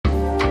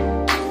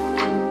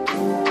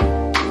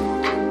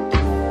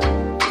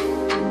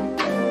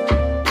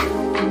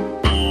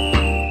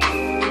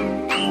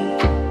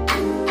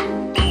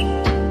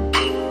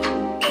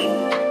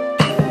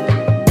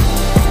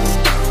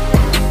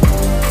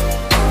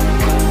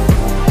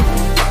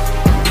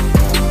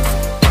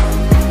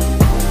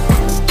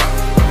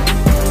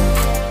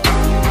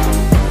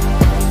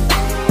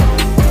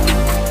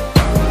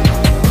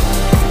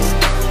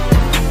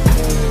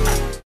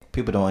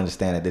don't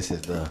understand that this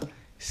is the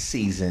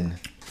season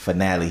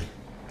finale.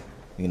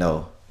 You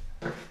know,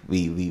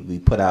 we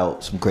put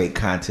out some great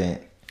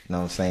content. You know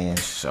what I'm saying?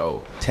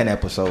 So 10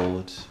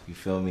 episodes. You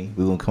feel me?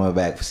 We're gonna come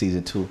back for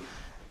season 2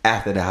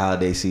 after the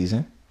holiday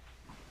season.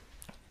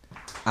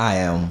 I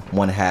am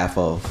one half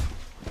of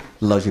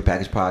Luxury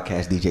Package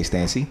Podcast, DJ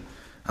Stancy.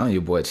 I'm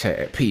your boy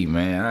Chad P,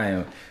 man. I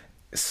am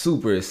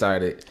super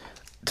excited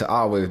to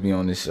always be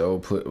on this show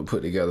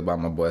put together by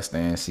my boy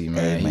Stancy,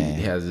 man. Hey, man.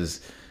 He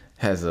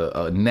has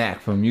a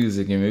knack for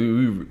music,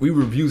 and we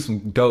review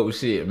some dope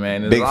shit,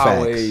 man. It's Big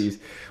always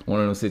one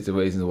of those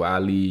situations where I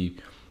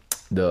leave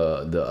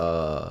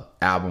the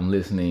album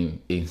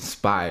listening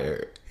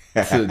inspired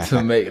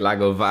to make like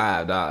a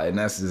vibe, dog. And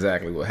that's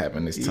exactly what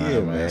happened this time, Yeah,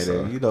 man.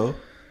 So, you know,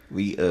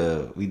 we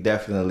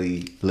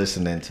definitely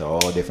listening to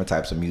all different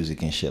types of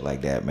music and shit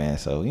like that, man.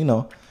 So, you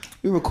know,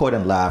 we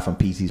recording live from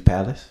PZ's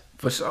Palace.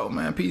 for sure,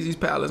 man. PZ's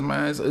Palace,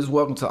 man. It's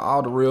welcome to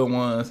all the real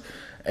ones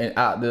and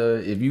out there.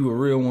 If you a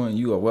real one,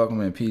 you are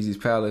welcome in PZ's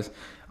Palace.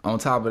 On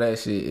top of that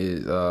shit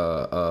is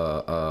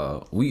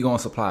we gonna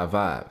supply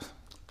vibes.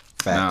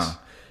 Facts.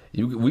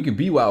 Now, we can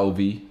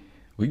BYOB.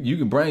 You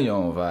can bring your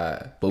own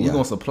vibe, but we're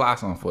gonna supply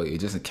something for you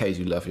just in case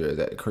you left yours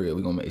at the crib.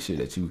 We're gonna make sure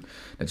that you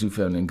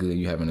feeling good,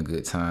 you having a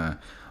good time.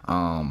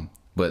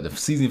 But the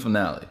season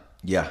finale,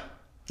 Yeah.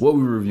 what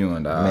we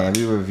reviewing, dog? Man,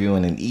 we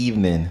reviewing An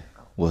Evening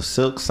with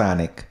Silk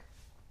Sonic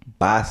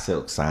by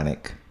Silk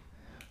Sonic,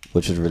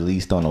 which was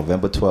released on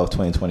November 12th,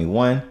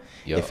 2021.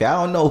 Yep. If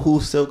y'all don't know who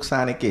Silk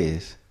Sonic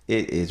is,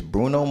 it is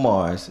Bruno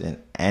Mars and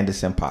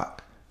Anderson .Paak.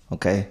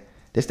 Okay?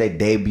 This their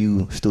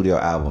debut studio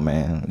album,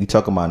 man. We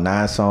talking about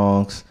 9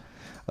 songs,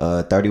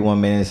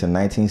 31 minutes and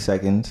 19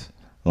 seconds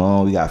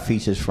long. We got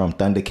features from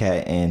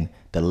Thundercat and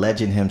the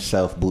legend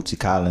himself, Bootsy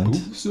Collins.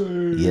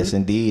 Bootsy. Yes,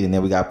 indeed. And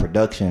then we got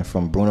production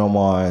from Bruno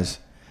Mars,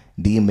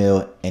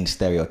 D-Mill, and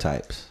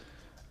Stereotypes.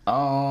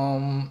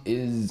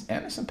 Is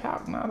Anderson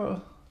 .Paak not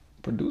a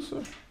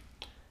producer?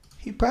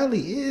 He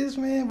probably is,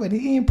 man, but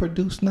he ain't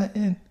produced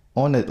nothing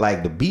on the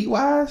like the beat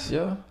wise.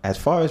 Yeah. As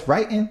far as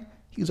writing,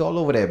 he's all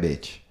over that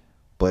bitch.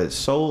 But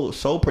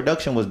soul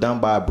production was done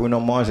by Bruno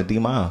Mars and D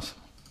Miles.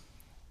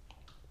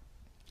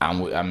 I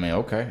mean,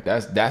 okay,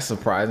 that's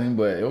surprising,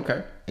 but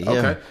okay, Yeah,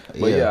 okay,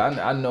 but yeah.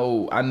 I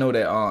know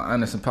that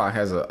Anderson .Paak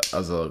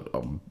has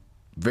a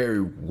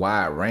very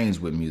wide range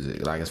with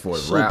music, like as far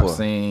as rap Super.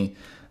 scene,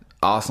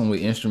 awesome with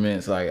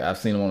instruments. Like I've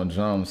seen him on the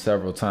drums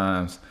several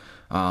times.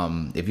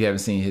 If you haven't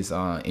seen his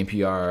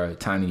NPR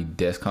Tiny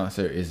Desk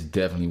concert, it's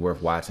definitely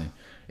worth watching.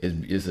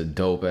 It's a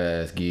dope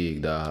ass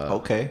gig, dog.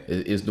 Okay.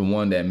 It's the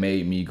one that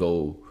made me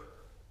go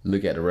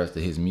look at the rest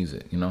of his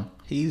music, you know.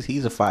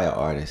 He's a fire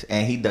artist,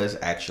 and he does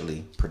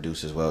actually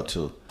produce as well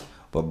too.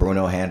 But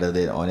Bruno handled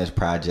it on this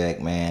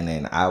project, man,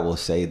 and I will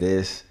say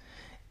this: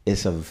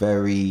 it's a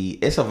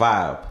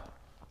vibe.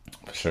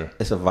 For sure.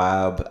 It's a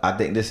vibe. I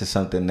think this is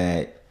something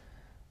that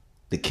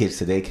the kids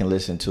today can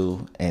listen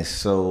to, and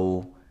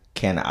so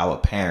can our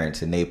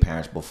parents and their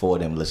parents before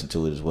them listen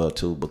to it as well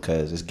too,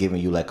 because it's giving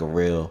you like a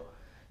real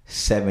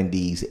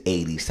 70s,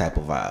 80s type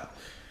of vibe.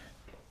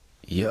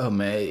 Yeah,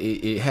 man,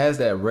 it has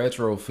that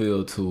retro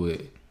feel to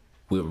it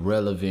with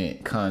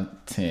relevant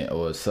content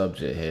or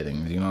subject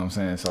headings. You know what I'm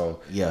saying?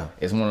 So Yeah.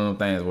 it's one of them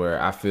things where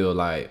I feel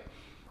like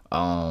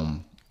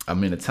I'm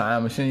in a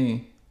time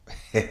machine,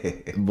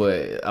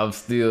 but I'm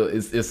still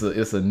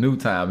it's a new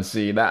time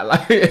machine, not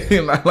like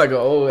an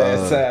old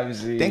ass time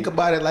machine. Think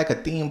about it like a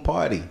theme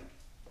party.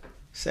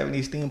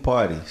 70s theme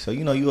party. So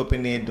you know you up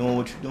in there doing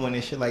what you're doing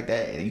and shit like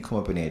that, and you come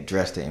up in there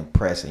dressed to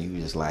impress, and you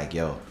just like,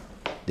 yo,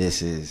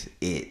 this is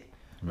it.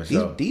 For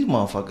sure. These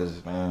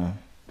motherfuckers, man,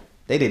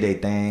 they did their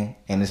thing,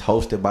 and it's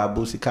hosted by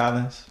Bootsy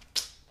Collins.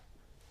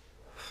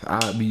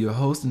 I'll be your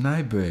host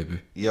tonight, baby.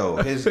 Yo,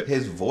 his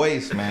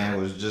voice,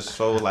 man, was just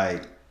so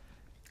like.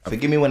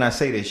 Forgive me when I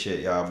say this shit,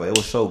 y'all, but it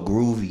was so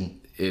groovy.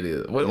 It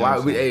is. what Why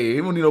I'm we? saying? Hey,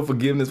 we don't need no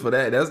forgiveness for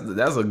that.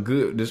 That's a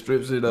good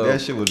description of That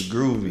shit was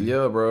groovy.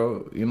 Yeah,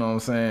 bro. You know what I'm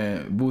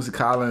saying? Bootsy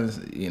Collins,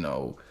 you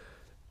know,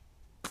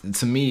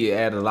 to me, it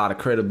added a lot of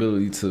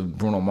credibility to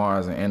Bruno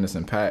Mars and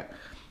Anderson .Paak.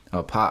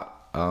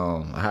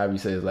 However you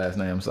say his last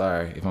name. I'm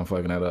sorry if I'm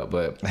fucking that up,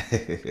 but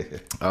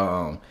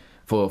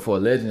for a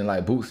legend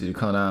like Bootsy to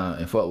come down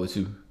and fuck with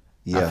you,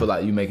 I feel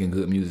like you making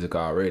good music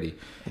already.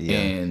 Yeah.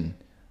 And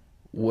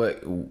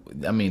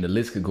the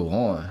list could go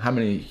on. How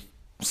many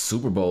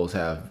Super Bowls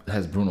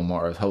has Bruno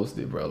Mars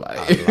hosted, bro?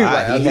 Like, He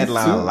at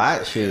headlined a least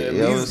lot of shit. At You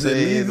know what I'm least- at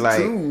saying? least Like,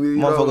 two, you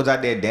motherfuckers know?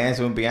 out there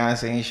dancing with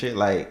Beyonce and shit.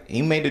 Like,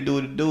 he made the do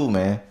what it do,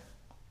 man.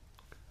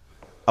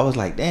 I was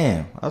like,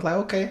 damn. I was like,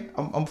 okay,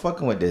 I'm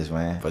fucking with this,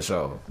 man. For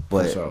sure.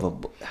 But, For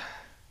sure.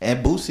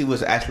 and Bootsy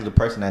was actually the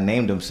person that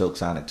named him Silk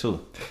Sonic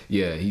too.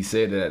 Yeah, he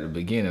said it at the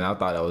beginning. I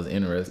thought that was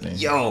interesting.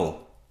 Yo,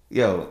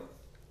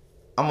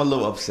 I'm a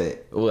little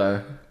upset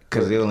Well,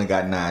 because they only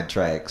got 9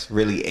 tracks,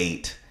 really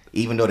 8.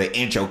 Even though the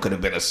intro could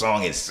have been a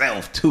song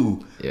itself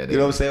too. Yeah, you know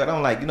what I'm saying? But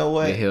I'm like, you know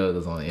what? they held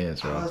us on the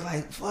intro. I was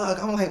like,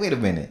 fuck. I'm like, wait a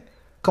minute.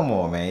 Come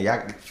on, man.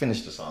 Y'all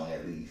finish the song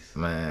at least.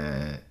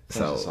 Man.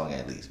 Finish the song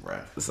at least, bro.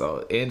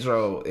 So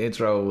intro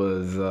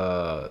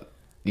was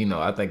you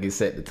know, I think it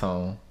set the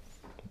tone.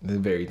 The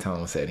very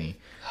tone setting.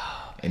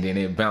 And then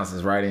it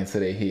bounces right into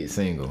their hit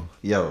single.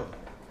 Yo,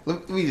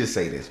 let me just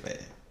say this, man.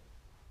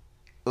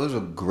 It was a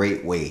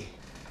great way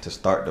to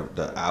start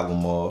the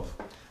album off.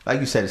 Like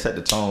you said, it set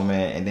the tone,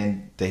 man. And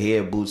then to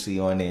hear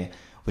Bootsy on there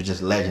was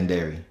just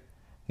legendary.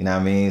 You know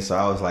what I mean? So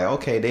I was like,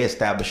 okay, they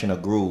establishing a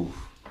groove.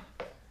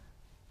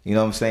 You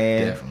know what I'm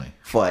saying? Definitely.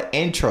 For an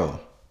intro,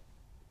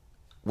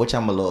 which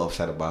I'm a little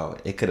upset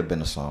about. It could have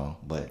been a song,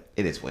 but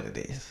it is what it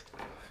is.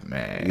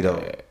 Man. You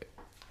know.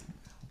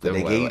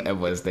 That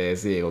was there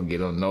said gonna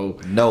get on no.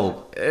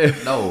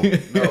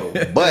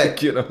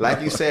 But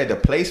like you said, the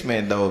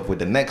placement though with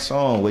the next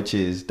song, which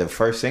is the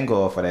first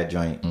single off of that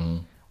joint,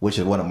 which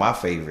is one of my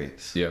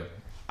favorites. Yeah.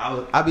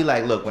 I'll be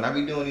like, look, when I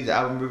be doing these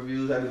album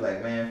reviews, I be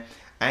like, man,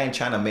 I ain't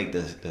trying to make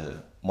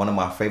the one of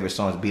my favorite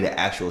songs be the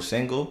actual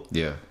single.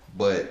 Yeah.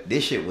 But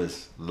this shit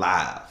was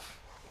live.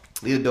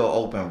 Leave the Door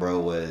Open, bro,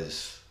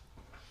 was.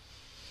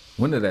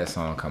 When did that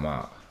song come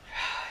out?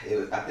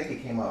 I think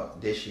it came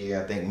out this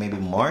year. I think maybe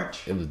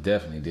March. It was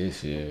definitely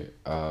this year.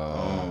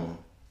 Either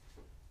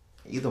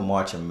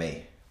March or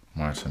May.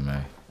 March or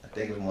May. I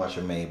think it was March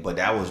or May, but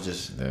that was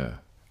just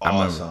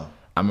awesome.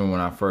 I remember when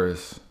I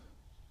first.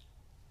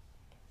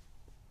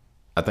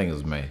 I think it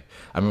was May.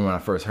 I remember when I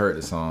first heard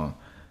the song.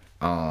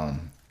 I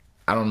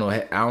don't know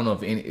if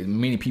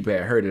many people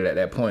had heard it at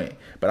that point,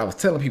 but I was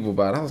telling people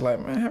about it. I was like,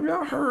 man, have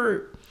y'all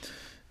heard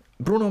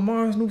Bruno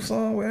Mars' new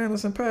song with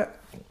Anderson .Paak?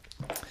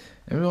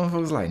 And everyone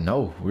was like,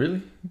 no,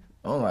 really?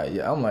 I'm like,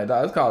 yeah. I'm like,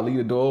 dog, it's called Leave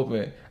the Door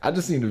Open. I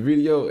just seen the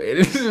video, and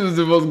this is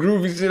the most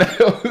groovy shit I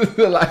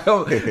ever like.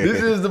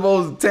 This is the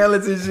most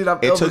talented shit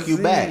I've ever seen. It took you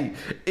back.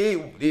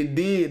 It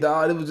did,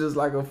 dog. It was just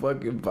like a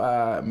fucking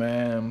vibe,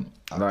 man.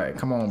 Like,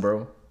 come on,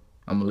 bro.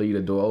 I'm gonna leave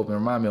the door open.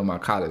 Remind me of my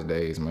college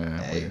days, man.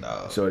 Hey,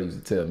 Shorty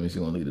used to tell me she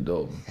gonna leave the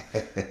door open.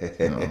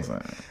 You know what I'm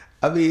saying?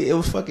 I mean, it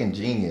was fucking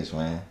genius,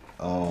 man.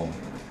 And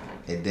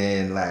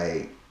then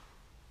like.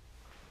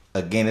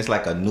 Again, it's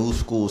like a new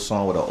school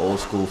song with an old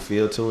school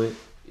feel to it.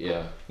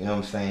 Yeah. You know what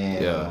I'm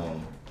saying? Yeah.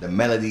 The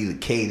melody, the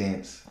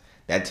cadence,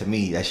 that to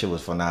me, that shit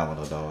was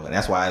phenomenal, dog. And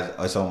that's why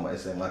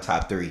it's in my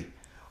top 3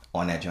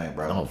 on that joint,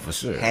 bro. Oh, for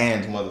sure.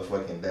 Hands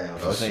motherfucking down.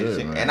 For sure,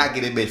 man. And I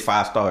get it, bitch,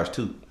 5 stars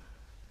too.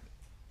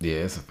 Yeah,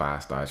 it's a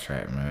 5-star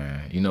track,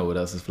 man. You know what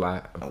else is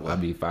fly? I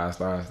be 5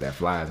 stars. That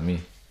flies me.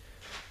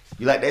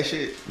 You like that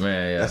shit?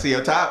 Man, yeah. That's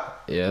your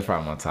top? Yeah, that's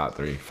probably my top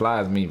 3.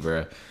 Flies me,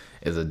 bro.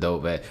 Is a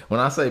dope ass. When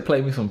I say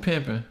play me some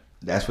pimping.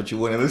 That's what you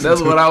want to listen to.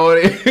 That's what I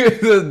want to.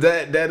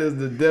 That is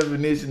the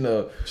definition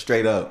of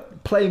straight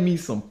up. Play me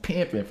some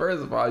pimping.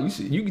 First of all,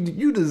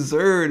 you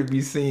deserve to be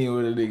seen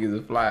with the niggas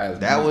that flies.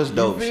 That was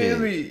dope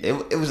shit.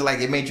 It was like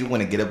it made you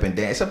want to get up and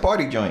dance. It's a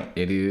party joint.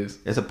 It is.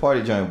 It's a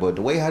party joint, but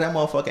the way how that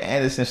motherfucker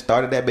Anderson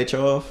started that bitch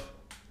off,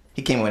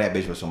 he came on that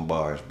bitch with some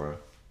bars, bro.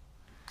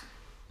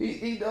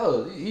 He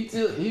does.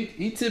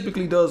 He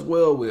typically does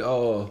well with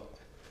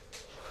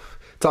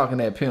talking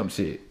that pimp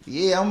shit.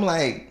 Yeah, I'm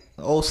like.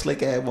 Old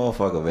slick ass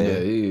motherfucker,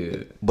 man.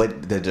 Yeah.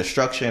 But the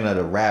destruction of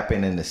the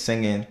rapping and the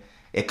singing,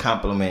 it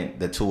complement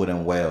the two of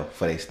them well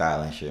for their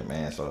style and shit,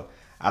 man. So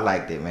I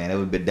liked it, man. It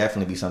would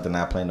definitely be something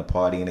I play in the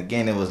party. And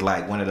again, it was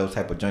like one of those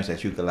type of joints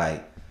that you could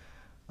like,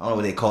 I don't know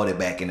what they called it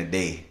back in the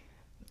day.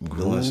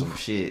 Groove? Doing some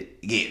shit.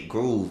 Yeah,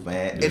 groove,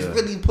 man. Yeah. It's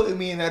really putting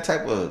me in that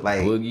type of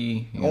like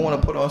boogie. I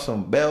want to put on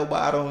some bell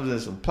bottoms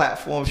and some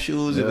platform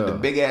shoes and with the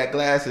big ass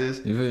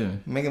glasses. You feel me?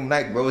 Make him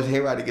like bro his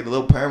hair out to get a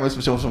little permit,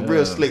 some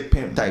real slick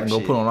pimp type shit. Go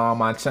put on all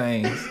my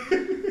chains.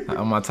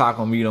 on my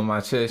taco meat on my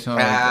chest. You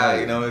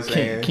know what I'm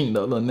saying? King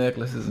up little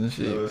necklaces and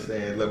shit. You know what I'm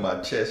saying? Look, my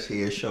chest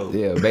hair show.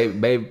 Yeah,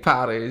 baby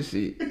powder and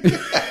shit.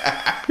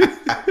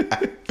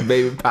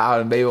 Baby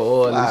powder and baby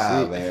oil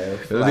and shit. Man,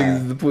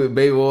 niggas to put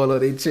baby oil on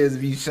their chest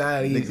be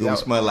shiny. Niggas gonna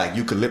smell like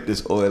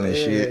eucalyptus oil and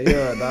shit.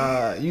 Yeah,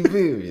 nah. You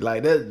feel me?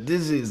 Like that.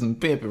 This is some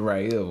pimping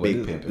right here.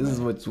 Big pimping. This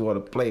is what you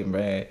want to play,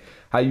 man.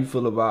 How you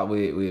feel about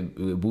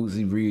with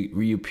Bootsy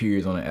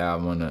reappears on the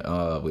album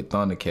with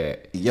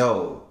Thundercat?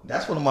 Yo,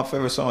 that's one of my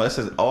favorite songs.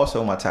 This is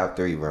also my top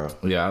 3, bro.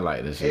 Yeah, I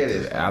like this shit.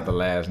 Is, After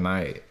Last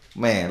Night.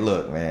 Man,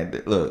 look.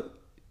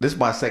 This is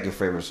my second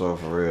favorite song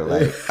for real.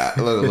 Like,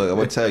 look. I'm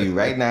gonna tell you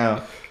right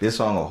now, this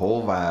song a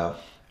whole vibe.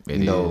 It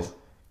you know, is.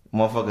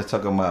 Motherfuckers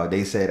talking about.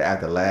 They said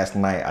after Last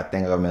Night, I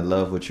think I'm in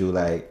love with you.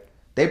 Like,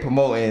 they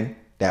promoting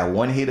that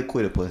one hit of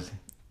quitter pussy.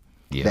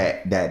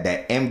 Yeah.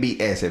 That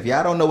MBS. If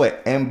y'all don't know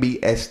what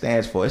MBS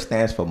stands for, it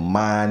stands for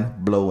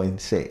mind blowing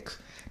sex.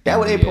 That's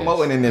what they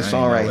promoting in this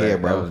song right here,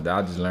 bro.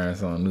 I just learned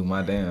something new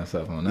my damn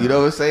self on that. You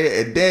know what I'm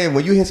saying? And then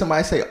when you hear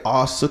somebody say,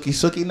 "Oh, Sookie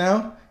Sookie,"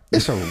 now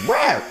it's a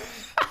rap.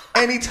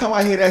 Anytime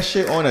I hear that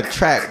shit on a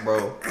track,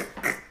 bro,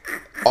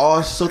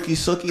 "Oh, Sookie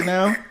Sookie"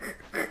 now.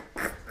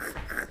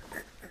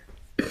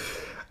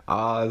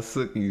 Ah,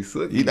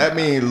 Sookie. That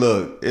mean,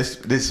 look,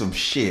 this some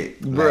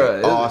shit, bro.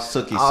 Like, all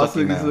Sookie now.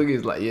 Sookie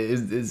is like, yeah,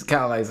 it's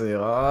kind of like saying,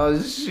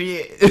 oh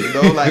shit. You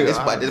know, like it's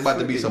about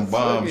to be some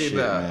bomb shit,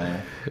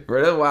 man.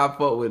 Bro, that's why I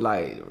fuck with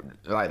like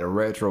like the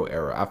retro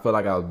era. I feel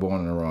like I was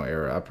born in the wrong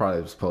era. I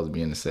probably was supposed to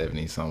be in the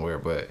 70s somewhere,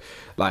 but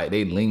like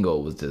they lingo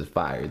was just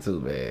fire too,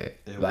 man.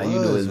 Like you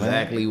knew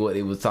exactly what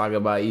they was talking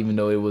about, even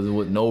though it was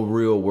with no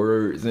real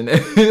words and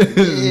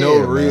no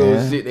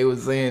real shit they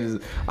was saying. Is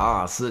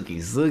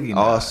Sookie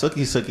now.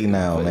 Sookie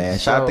now, man.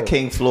 Shout out to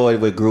King Floyd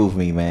with Groove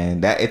Me,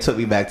 man. That it took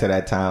me back to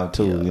that time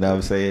too. You know what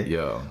I'm saying?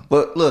 Yeah.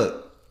 But look.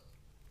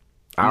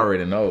 I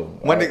already know.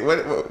 When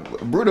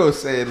Bruno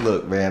said,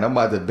 "Look, man, I'm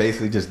about to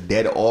basically just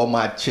dead all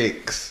my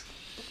chicks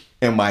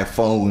in my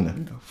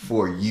phone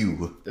for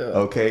you." Yeah.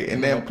 Okay,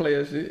 and then play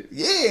that shit.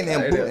 Yeah,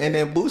 and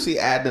then Boosie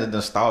added the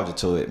nostalgia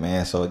to it,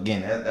 man. So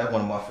again, that's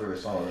one of my favorite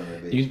songs.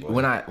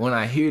 When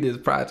I hear this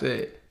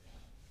project,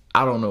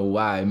 I don't know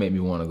why it made me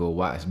want to go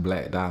watch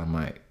Black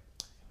Dynamite.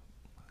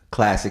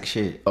 Classic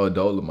shit. Or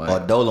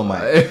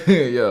Dolomite.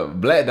 Yeah,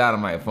 Black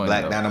Dynamite funny.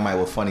 Black Dynamite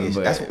was funny.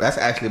 That's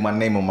actually my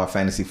name on my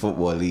fantasy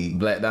football league.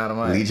 Black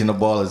Dynamite. Legion of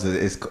Ballers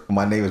is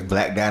my name is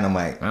Black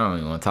Dynamite. I don't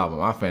even want to talk about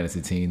my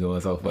fantasy team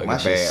doing so fucking my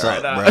shit bad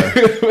suck,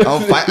 right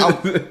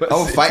bro.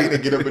 I'm fighting to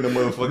get up in the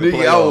motherfucking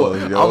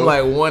playoffs, yo. I'm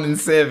like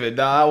 1-7,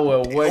 dog. I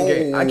won one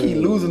game. I keep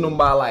losing them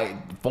by like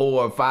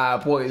 4 or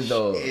 5 points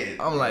though. Shit,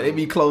 I'm like, they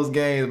be close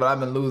games, but I've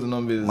been losing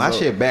them bitches. My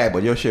shit bad,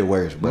 but your shit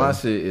worse, bro. My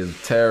shit is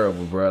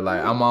terrible, bro.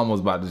 Like, I'm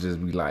almost about to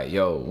just be like,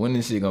 yo, when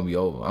this shit gonna be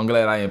over? I'm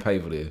glad I ain't pay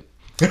for this.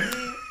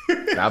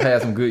 I've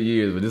had some good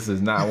years, but this is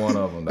not one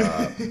of them,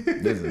 dog.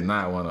 This is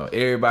not one of them.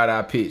 Everybody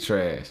I picked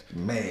trash.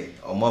 Man,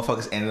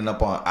 motherfuckers ending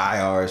up on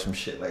IR or some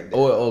shit like that.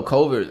 Or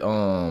COVID.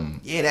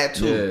 Yeah, that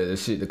too.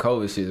 Yeah, the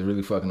COVID shit is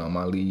really fucking up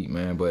my league,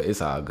 man. But it's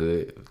all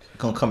good.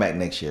 Gonna come back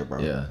next year, bro.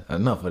 Yeah,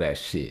 enough of that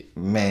shit,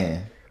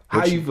 man.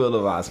 How you feel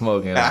about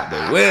smoking out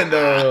the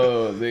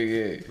windows,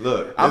 nigga?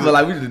 Look, I feel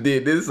like we just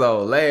did this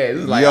song last.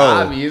 It's like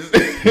obvious.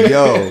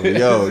 yo.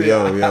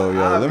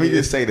 Let me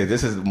just say that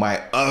this is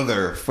my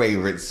other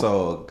favorite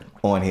song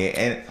on here,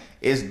 and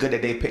it's good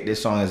that they picked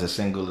this song as a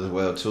single as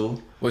well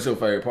too. What's your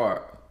favorite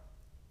part?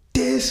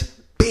 This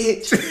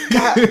bitch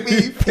got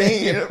me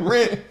paying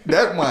rent.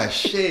 That's my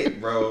shit,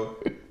 bro.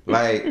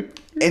 Like,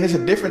 and it's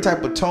a different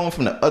type of tone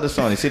from the other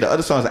song. You see, the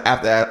other songs are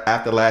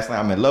after last night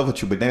I'm in love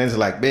with you, but then it's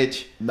like,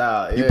 bitch,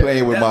 you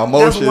playing with my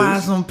emotions. That's why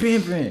some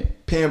pimping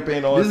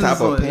on top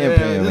of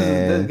pimping,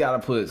 man. This gotta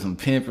put some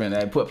pimping.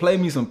 Play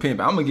me some pimping.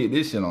 I'm gonna get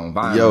this shit on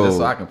vinyl just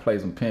so I can play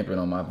some pimping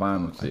on my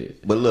vinyl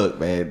shit. But look,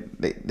 man,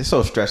 they're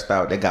so stressed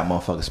out. They got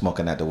motherfuckers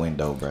smoking out the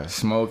window, bro.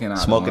 Smoking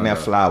that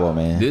flower,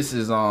 man. This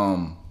is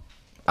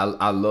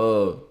I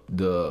love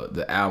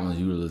the album's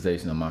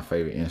utilization of my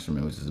favorite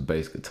instrument, which is the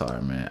bass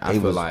guitar, man. I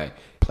feel like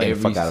playing the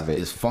fuck out of it.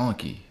 It's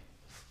funky.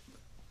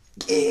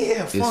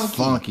 Yeah, funky. It's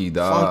funky,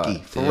 dog.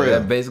 Funky, for real.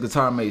 That bass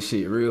guitar makes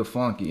shit real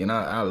funky, and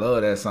I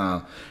love that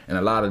sound. And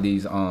a lot of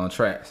these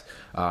tracks,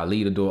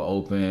 Leave the Door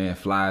Open,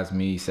 Flies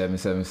Me,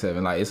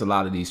 777, like it's a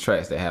lot of these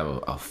tracks that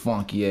have a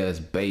funky ass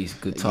bass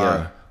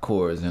guitar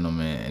chords in them,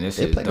 man. And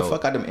they play the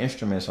fuck out of them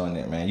instruments on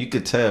it, man. You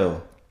could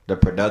tell the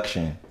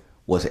production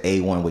was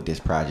A1 with this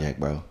project,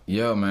 bro.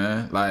 Yeah,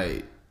 man.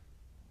 Like,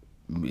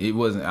 it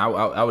wasn't.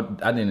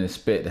 I didn't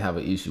expect to have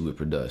an issue with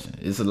production.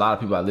 It's a lot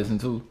of people I listen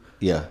to.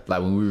 Yeah.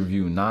 Like when we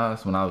reviewed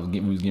Nas, when we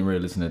was getting ready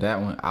to listen to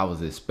that one, I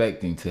was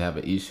expecting to have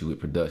an issue with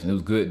production. It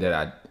was good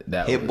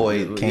that Hit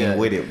Boy came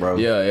with it, bro.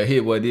 Yeah,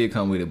 Hit Boy did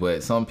come with it,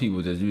 but some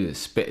people you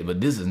expect.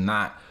 But this is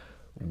not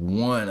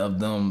one of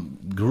them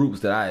groups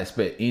that I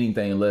expect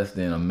anything less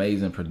than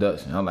amazing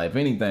production. I'm like, if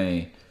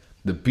anything,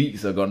 the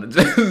beats are gonna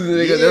just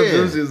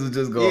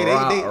just go.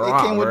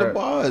 They came with the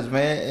bars,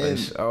 man.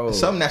 And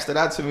something that stood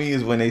out to me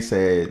is when they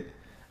said,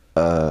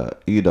 I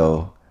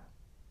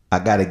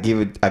gotta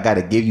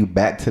give you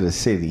back to the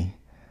city.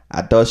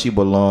 I thought she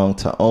belonged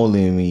to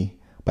only me,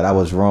 but I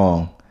was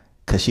wrong,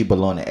 cause she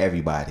belonged to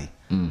everybody.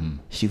 Mm-hmm.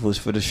 She was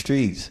for the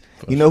streets.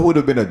 You know who would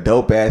have been a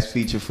dope ass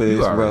feature for this,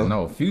 bro?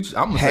 No, Future.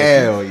 I'm gonna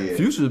say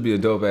Future would be a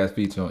dope ass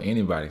feature on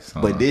anybody's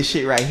song. But this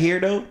shit right here,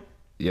 though,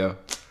 yeah,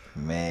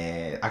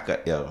 man,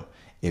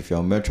 if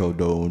your Metro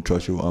don't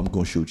trust you, I'm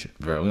gonna shoot you,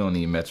 bro. We don't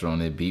need Metro on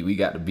that beat. We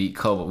got the beat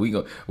covered. We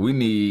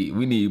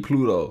need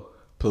Pluto.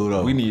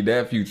 We need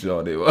that Future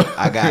on there.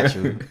 I got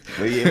you.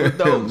 But yeah, it was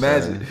dope.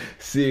 Magic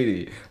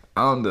City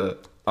on the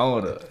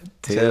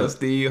Tell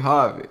Steve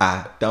Harvey.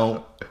 I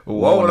don't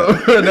wanna.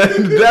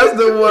 That's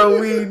the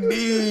one we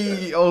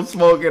need on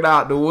Smoking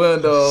Out the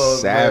Window.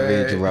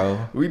 Savage, man.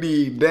 Bro. We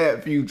need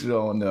that Future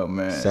on there,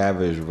 man.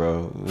 Savage,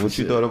 bro. What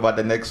you thought about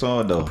the next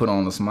song though? Put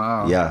on the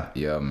Smile.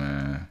 Yeah,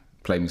 man.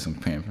 Play me some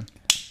pimping.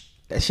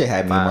 That shit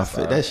had me in my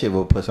feelings. That shit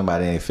will put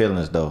somebody in their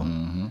feelings though.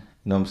 Mm-hmm. You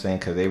know what I'm saying?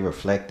 Because they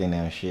reflecting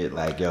and shit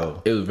like,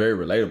 yo. It was very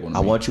relatable to me. I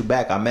want you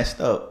back. I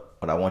messed up,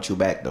 but I want you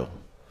back though.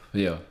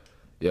 Yeah,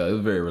 it was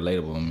very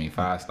relatable to me.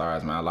 5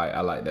 stars, man. I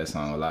like that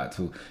song a lot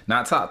too.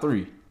 Not top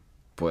 3,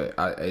 but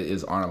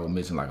it's honorable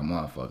mention like a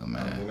motherfucker,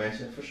 man. Honorable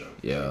mention for sure.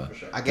 Yeah, for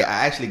sure. I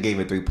actually gave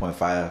it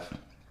 3.5.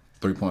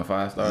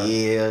 3.5 stars.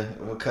 Yeah,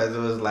 because it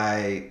was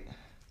like,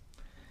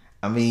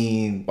 I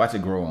mean, watch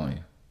it grow on you.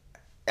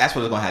 That's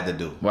what it's gonna have to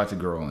do. Watch it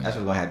grow on you. That's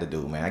what it's gonna have to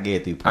do, man. I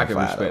gave it 3.5. I can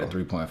respect a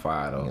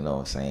 3.5 though. You know what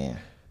I'm saying?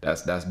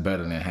 That's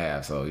better than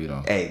half. So you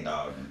know. Hey,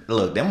 dog.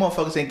 Look, them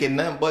motherfuckers ain't getting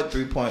nothing but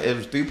 3 point. It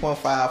was 3.5,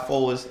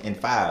 4s, and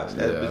 5s.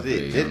 That was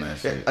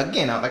it.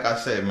 Again, like I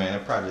said, man, the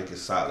project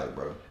is solid,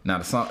 bro. Now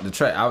the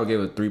track, I would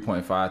give it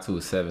 3.5 to a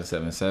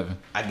 7.77.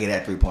 I get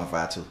that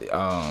 3.5 too.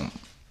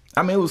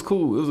 I mean, it was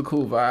cool. It was a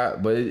cool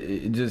vibe, but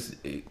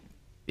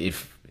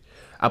if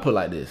I put it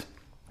like this,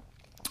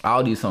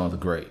 all these songs are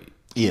great.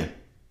 Yeah.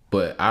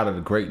 But out of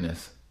the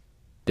greatness,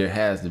 there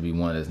has to be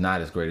one that's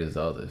not as great as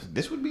the others.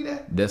 This would be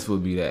that. This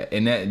would be that,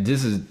 and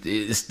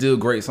it's still a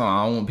great song.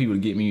 I don't want people to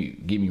get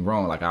me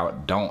wrong. Like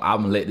I'm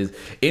gonna let this.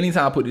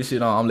 Anytime I put this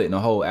shit on, I'm letting the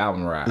whole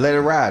album ride. Let it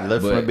ride.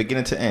 From the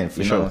beginning to end.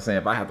 For you sure. know what I'm saying?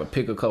 If I have to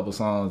pick a couple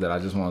songs that I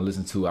just want to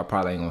listen to, I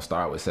probably ain't gonna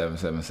start with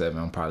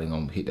 777. I'm probably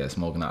gonna hit that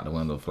Smoking Out the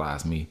Window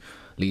Flies Me,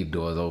 Leave the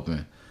Doors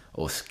Open,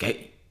 or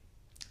Skate.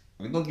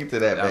 We're gonna get to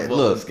that, man.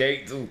 Look,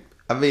 Skate too.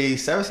 I mean,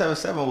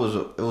 777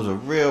 was a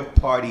real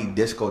party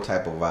disco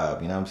type of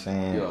vibe. You know what I'm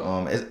saying?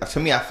 Yeah. To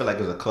me, I feel like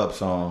it was a club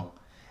song.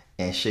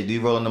 And shit,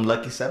 you rolling them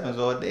Lucky Sevens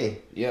all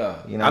day.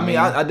 Yeah. You know I mean,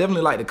 I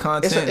definitely like the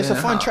content. It's a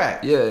fun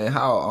track. Yeah, and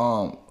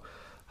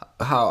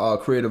how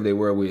creative they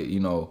were with,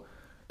 you know,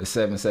 the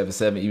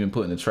 777, even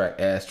putting the track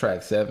as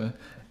track 7.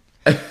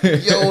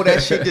 Yo,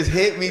 that shit just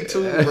hit me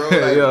too, bro.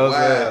 Like, you know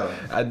wow.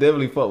 I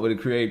definitely fuck with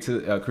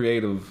a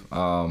creative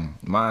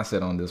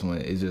mindset on this one.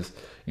 It's just,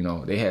 you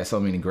know, they had so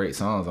many great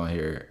songs on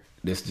here.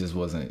 This just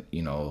wasn't,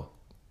 you know,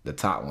 the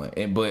top one.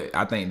 But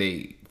I think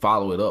they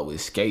follow it up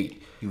with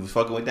Skate. You was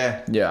fucking with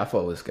that? Yeah, I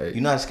fuck with Skate.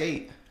 You know how to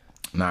skate?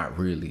 Not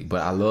really,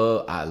 but I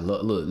love.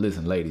 Look,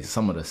 listen, ladies.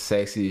 Some of the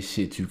sexiest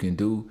shit you can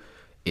do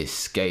is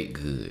skate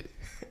good.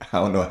 I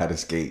don't know how to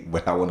skate,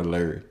 but I want to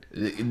learn.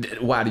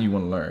 Why do you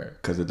want to learn?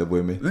 Because of the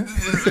women.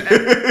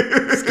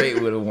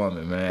 Skate with a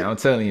woman, man. I'm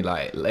telling you,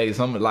 like, ladies,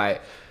 something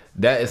like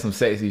that is some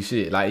sexy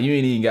shit. Like, you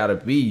ain't even gotta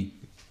be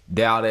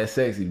all that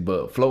sexy,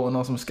 but floating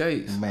on some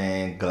skates,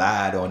 man,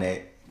 glide on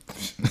that.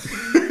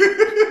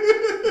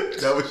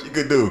 That's what she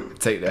could do.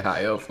 Take that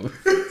high up.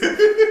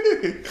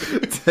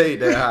 Take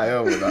that high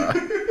up,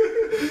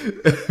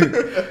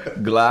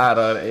 dog. Glide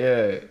on it,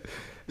 yeah.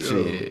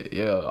 Shit,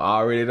 yeah,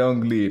 already done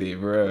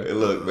glided, bro.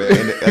 Look, man,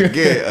 and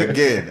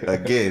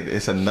again,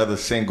 it's another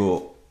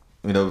single,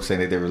 you know what I'm saying,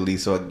 that they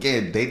released. So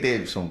again, they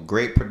did some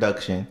great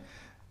production,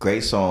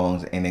 great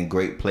songs, and then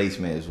great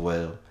placement as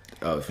well.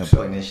 Oh, for and sure.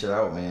 putting this shit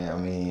out, man. I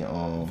mean,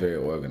 very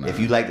organized. If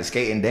you like to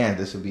skate and dance,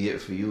 this would be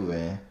it for you,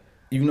 man.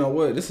 You know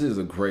what? This is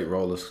a great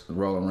Roller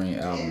Ring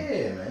album.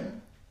 Yeah,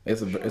 man.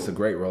 It's a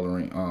great Roller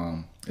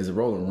Ring. Is it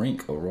Roller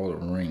Rink or Roller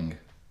Ring?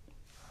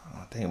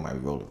 I think it might be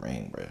Roller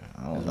Ring, bro.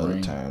 I don't know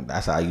the term.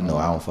 That's how you know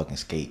I don't fucking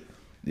skate.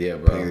 Yeah,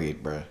 bro.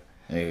 Period, bro.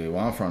 Hey,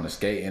 well, I'm from the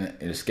skate, and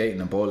the skate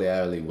and the bowling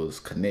alley was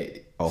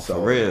connected. Oh, so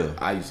for real?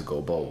 I used to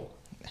go bowl.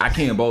 I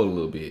can bowl a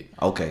little bit.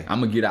 Okay.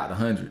 I'm gonna get out the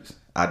hundreds.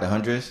 Out the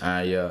hundreds?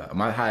 Yeah.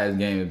 My highest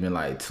game has been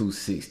like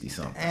 260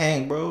 something.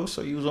 Dang, bro.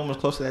 So you was almost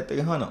close to that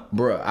 300.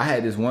 Bro, I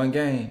had this one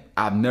game.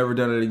 I've never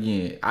done it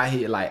again. I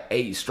hit like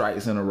 8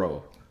 strikes in a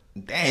row.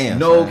 Damn.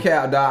 No son.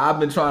 cap, dog. I've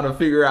been trying to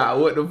figure out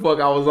what the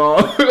fuck I was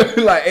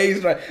on. Like 8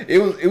 strikes.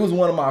 It was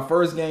one of my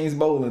first games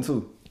bowling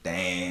too.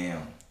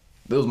 Damn.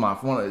 It was my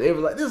fun. They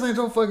was like, "This ain't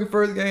your fucking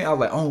first game." I was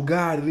like, "Oh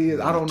God, it is."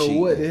 I don't know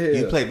what the hell.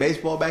 You played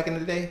baseball back in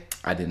the day?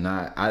 I did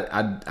not.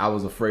 I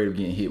was afraid of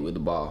getting hit with the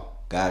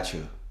ball. Got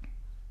you.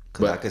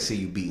 Cause I could see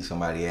you beating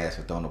somebody's ass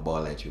for throwing the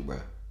ball at you, bro.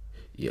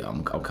 Yeah,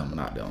 I'm coming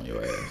out there on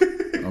your ass.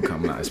 I'm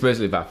coming out,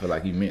 especially if I feel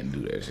like you meant to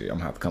do that shit. I'm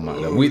gonna have to come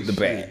out there with the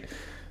bat.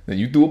 Then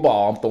you threw a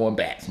ball, I'm throwing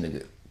bats,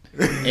 nigga.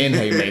 And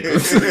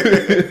haymakers.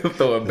 I'm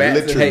throwing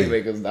bats and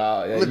haymakers,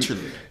 dog. Yeah,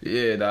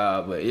 Literally.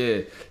 Dog. But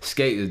yeah,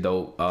 Skate is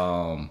dope.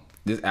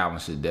 This album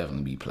should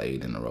definitely be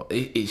played in a row.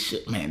 It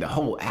should, man. The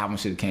whole album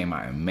should have came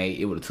out in May.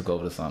 It would have took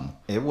over the summer.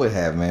 It would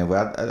have, man.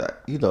 But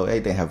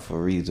everything have for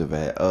a reason,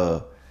 man.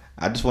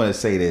 I just want to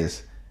say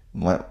this.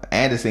 When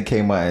Anderson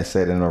came out and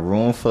said, in a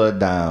room full of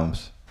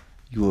dimes,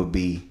 you will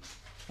be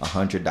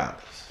 $100.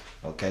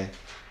 Okay?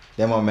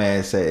 Then my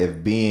man said,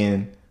 if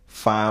being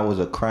fine was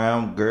a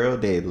crime, girl,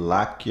 they'd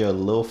lock your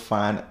little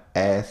fine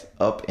ass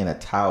up in a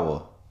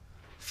tower.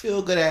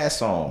 Feel good ass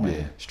song, man.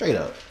 Yeah. Straight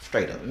up.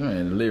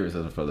 Man, the lyrics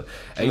of the fella.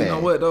 Hey, man. You know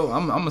what though?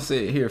 I'm gonna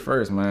say it here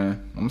first,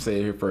 man.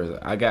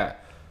 I got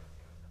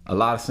a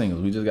lot of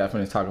singles. We just got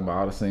finished talking about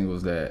all the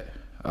singles that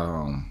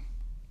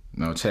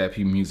Chad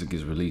P Music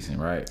is releasing,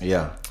 right?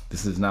 Yeah.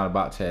 This is not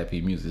about Chad P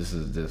Music. This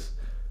is just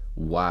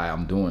why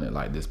I'm doing it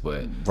like this.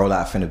 But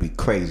rollout finna be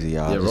crazy,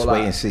 y'all. Just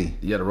wait and see.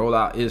 Yeah, the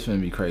rollout is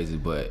finna be crazy,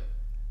 but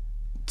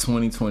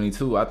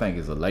 2022, I think,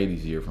 is a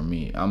ladies' year for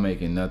me. I'm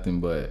making nothing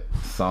but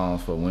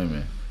songs for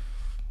women.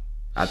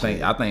 I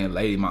think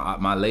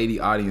my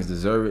lady audience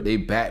deserve it. They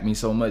back me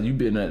so much. You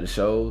been at the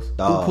shows.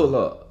 Dog. Who pull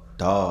up?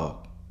 Dog.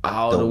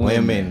 All the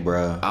women,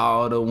 bro.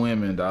 All the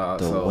women,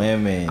 dog. The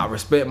women. I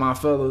respect my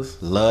fellas.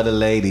 Love the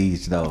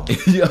ladies, though.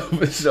 Yeah,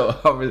 for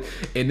sure.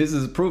 And this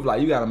is proof, like,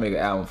 you gotta make an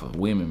album for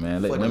women,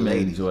 man. Let women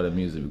enjoy the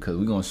music, because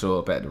we're gonna show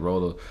up at the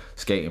roller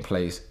skating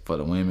place for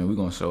the women. We're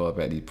gonna show up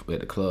at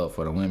the club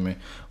for the women.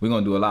 We're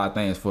gonna do a lot of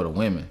things for the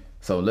women.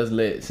 So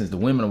since the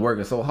women are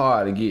working so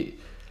hard to get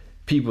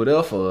people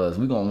there for us,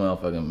 we gonna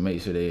motherfucking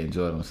make sure they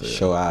enjoy themselves.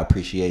 Show our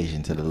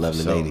appreciation to the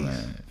lovely ladies.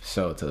 Man.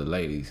 Show it to the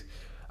ladies.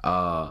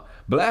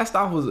 Blast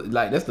Off was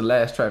like, that's the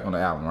last track on the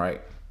album,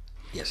 right?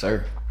 Yes,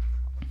 sir.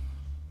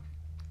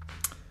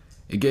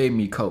 It gave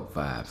me Coke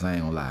vibes. I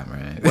ain't gonna lie,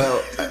 man.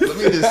 Well, let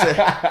me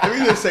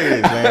just say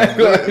this, man.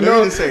 Let me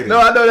just say this. No,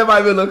 I know that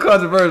might be a little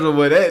controversial,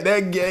 but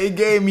it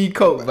gave me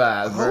Coke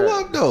vibes, bro.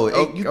 Hold up, though.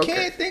 You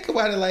can't think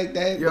about it like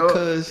that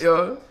because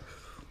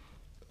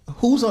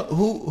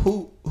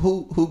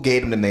who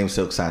gave him the name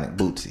Silk Sonic?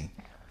 Bootsy.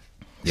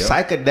 Yep.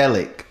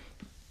 Psychedelic.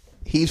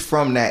 He's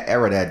from that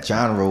era, that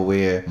genre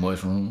where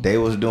they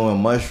was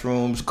doing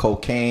mushrooms,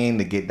 cocaine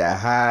to get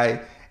that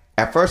high.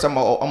 At first, I'm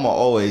gonna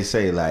always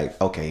say like,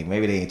 okay,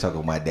 maybe they ain't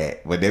talking about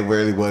that, but they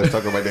really was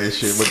talking about that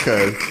shit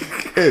because,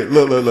 hey,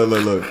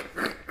 look.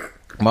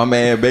 My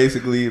man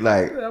basically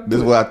like, this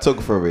is what I took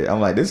from it.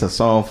 I'm like, this is a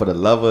song for the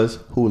lovers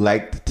who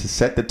like to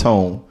set the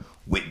tone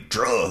with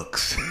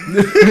drugs.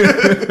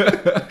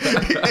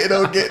 It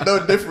don't get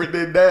no different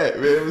than that,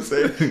 man. I'm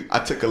saying I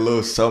took a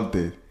little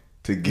something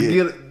to get.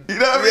 You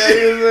know what I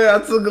mean? I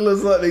took a little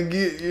something to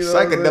get, you know.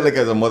 Psychedelic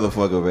as a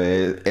motherfucker,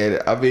 man. And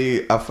I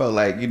mean, I felt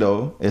like, you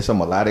know, it's a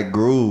melodic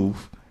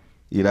groove,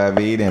 you know what I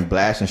mean, and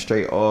blasting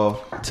straight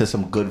off to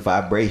some good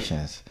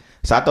vibrations.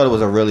 So I thought it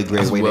was a really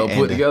great way to end.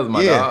 Put together,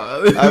 my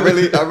dog. I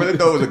really thought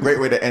it was a great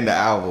way to end the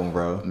album,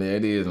 bro. Yeah,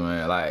 it is,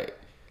 man. Like,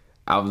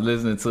 I was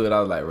listening to it. I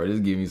was like, bro, this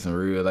give me some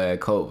real ass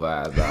Coke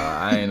vibes.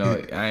 I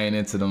ain't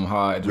into them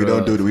hard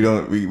drugs.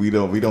 We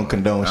don't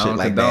condone shit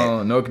like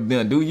that. No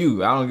condone. Do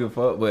you? I don't give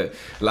a fuck. But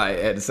like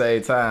at the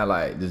same time,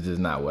 like this is just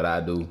not what I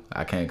do.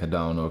 I can't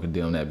condone nor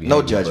condemn that behavior.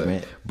 No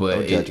judgment.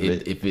 But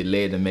if it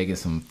led to making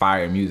some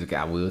fire music,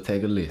 I will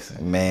take a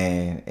listen.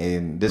 Man,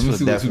 and this was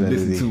definitely what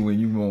you listen to when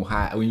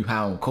you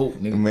high on Coke,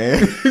 nigga.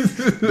 Man,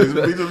 this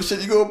be some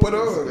shit you gonna put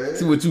on, man.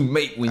 See what you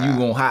make when you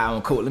gonna high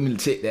on Coke. Let me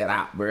check that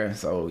out, bro.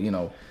 So you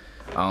know.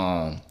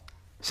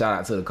 Shout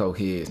out to the Coke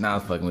heads. Nah,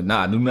 I'm fucking with.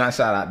 Nah, do not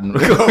shout out to the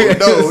Coke heads.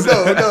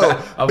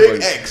 No.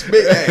 Big X.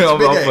 I'm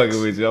fucking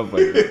with you.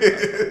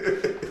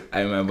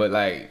 Hey man, but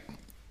like,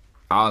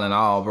 all in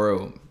all,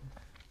 bro,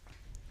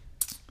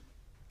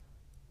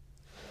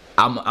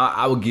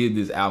 I would give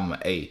this album an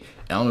A.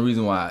 And the only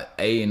reason why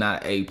A and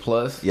not A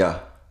plus,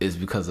 is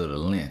because of the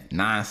length.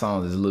 9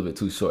 songs is a little bit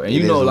too short. And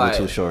you know, like,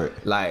 too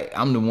short. Like,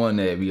 I'm the one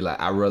that be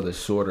like, I'd rather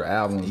shorter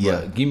albums,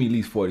 but give me at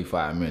least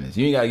 45 minutes.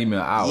 You ain't gotta give me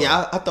an hour.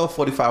 Yeah, I thought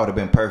 45 would have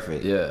been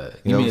perfect. Yeah,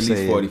 give me at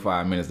least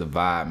 45 minutes to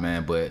vibe,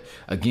 man. But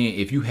again,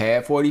 if you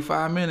had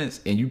 45 minutes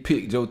and you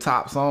picked your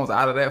top songs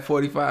out of that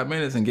 45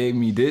 minutes and gave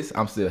me this,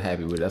 I'm still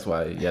happy with it. That's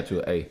why I got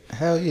you an A.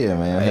 Hell yeah,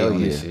 man. Hell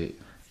yeah. Shit.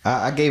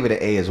 I gave it an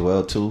A as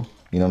well, too.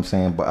 You know what I'm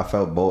saying? But I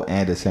felt both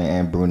Anderson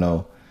and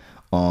Bruno,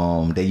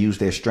 they used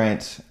their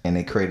strengths and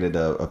they created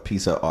a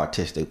piece of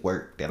artistic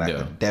work that I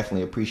could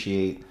definitely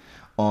appreciate.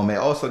 It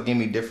also gave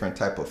me different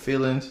type of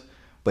feelings,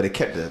 but it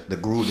kept the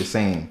groove the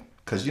same.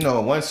 Cause you know,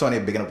 one song they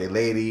bigging up their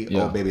lady,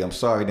 oh baby, I'm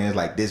sorry. Then it's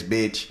like this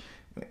bitch,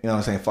 you know what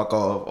I'm saying? Fuck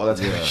off, all that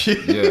type of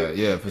shit.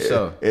 Yeah, for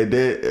sure. And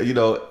then, you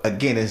know,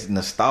 again, it's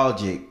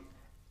nostalgic,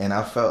 and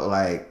I felt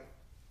like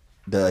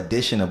the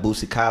addition of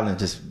Bootsy Collins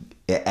just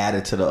it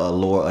added to the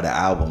allure of the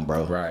album,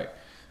 bro. Right.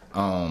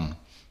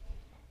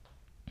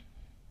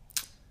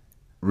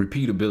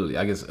 Repeatability,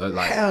 I guess.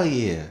 Like, hell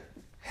yeah.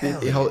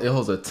 It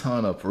holds a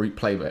ton of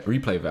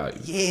replay value.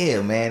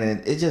 Yeah, man,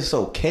 and it's just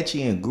so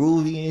catchy and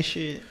groovy and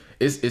shit.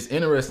 It's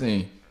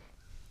interesting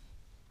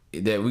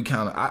that we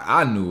kind of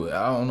I knew it.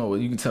 I don't know.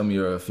 You can tell me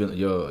your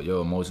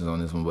emotions on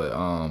this one, but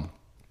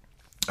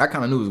I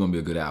kind of knew it was gonna be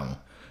a good album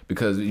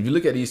because if you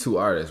look at these two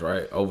artists,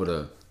 right,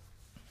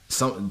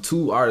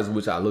 two artists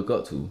which I look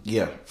up to.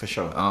 Yeah, for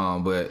sure.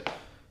 But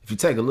if you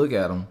take a look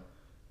at them,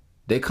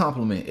 they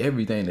complement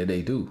everything that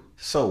they do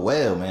so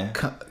well, man.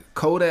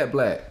 Kodak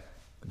Black,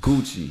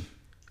 Gucci,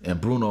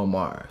 and Bruno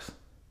Mars.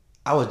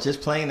 I was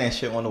just playing that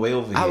shit on the way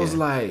over here. I was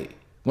like,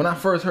 when I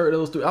first heard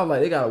those three, I was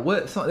like, they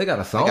got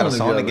a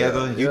song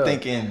together. You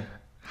thinking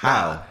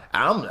how?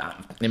 I'm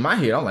in my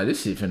head, I'm like,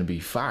 this shit finna be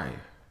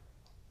fire.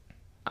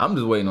 I'm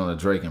just waiting on the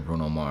Drake and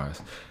Bruno Mars.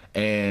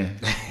 And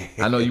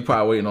I know you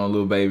probably waiting on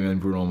Lil Baby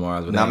and Bruno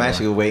Mars. But no, I'm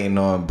actually waiting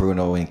on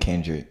Bruno and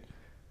Kendrick.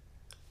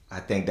 I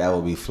think that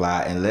would be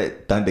fly, and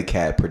let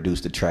Thundercat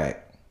produce the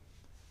track.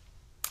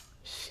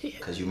 Shit.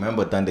 Because you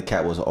remember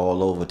Thundercat was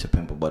all over To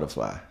Pimp a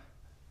Butterfly.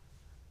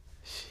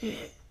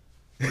 Shit.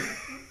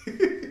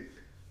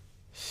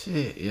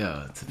 Shit,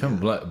 yeah. To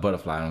Pimp a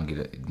Butterfly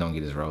don't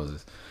get his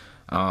roses.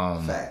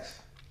 Facts.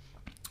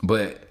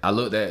 But I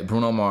looked at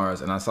Bruno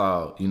Mars and I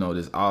saw, you know,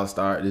 this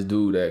all-star, this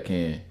dude that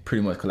can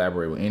pretty much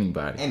collaborate with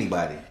anybody.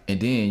 And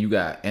then you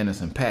got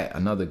Anderson .Paak,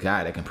 another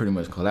guy that can pretty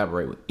much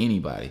collaborate with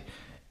anybody.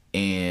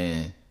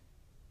 And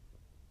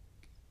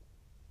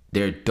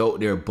they're dope.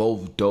 They're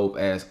both dope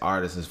ass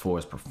artists as far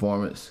as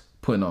performance,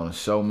 putting on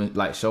showmanship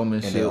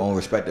in their own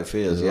respective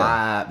fields.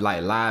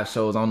 Live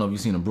shows. I don't know if you've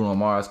seen a Bruno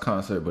Mars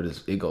concert, but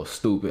it goes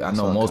stupid. I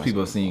know most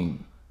people have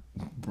seen.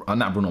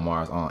 Not Bruno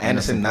Mars.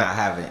 Anderson not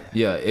haven't.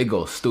 Yeah, it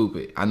goes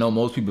stupid. I know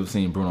most people have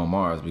seen Bruno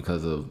Mars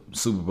because of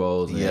Super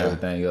Bowls and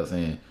everything else.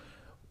 And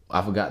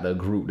I forgot the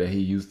group that he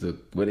used to,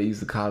 what they used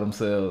to call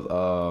themselves.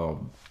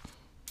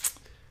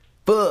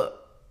 But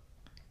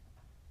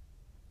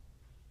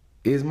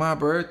it's my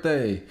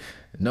birthday.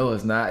 No,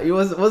 it's not.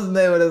 What's the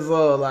name of that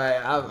song?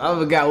 Like I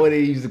forgot what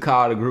they used to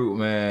call the group,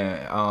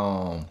 man.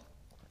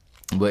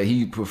 But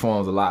he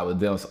performs a lot with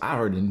them, so I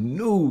already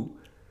knew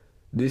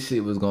this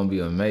shit was gonna be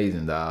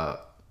amazing, dog.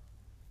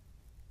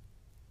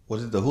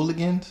 Was it the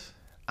Hooligans?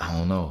 I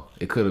don't know.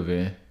 It could have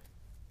been.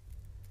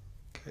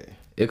 Okay.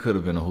 It could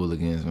have been the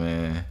Hooligans,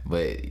 man.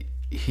 But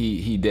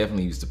he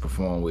definitely used to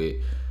perform with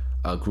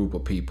a group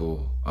of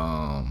people.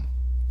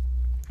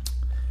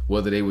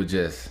 Whether they were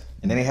just.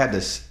 And then they had the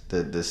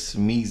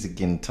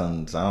Smeezigan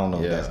tons. I don't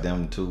know if that's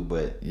them too,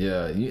 but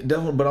yeah,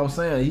 but I'm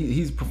saying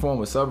he's performed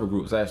with several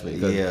groups actually.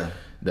 Yeah,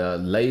 the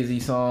Lazy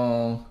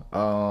song,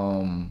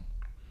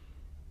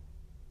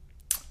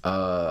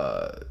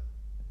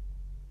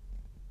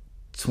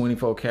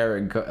 24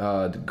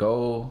 karat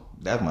gold.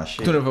 That's my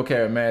shit. 24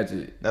 karat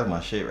magic. That's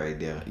my shit right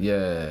there.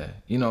 Yeah,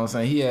 you know what I'm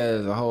saying. He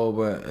has a whole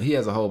bunch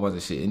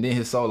of shit, and then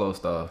his solo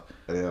stuff.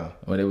 Yeah,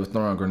 when they was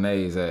throwing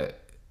grenades at.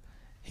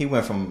 He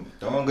went from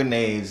throwing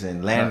grenades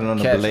and landing on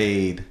the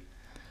blade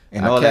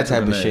and all that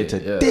type of shit to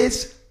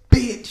this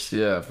bitch.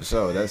 Yeah, for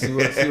sure. That's see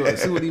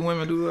what these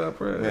women do up,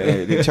 bro.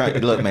 Man,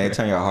 look, man, they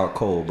turn your heart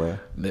cold, bro.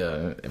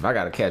 Yeah, if I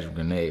gotta catch a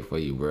grenade for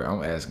you, bro,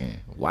 I'm asking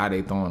why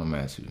they throwing them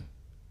at you.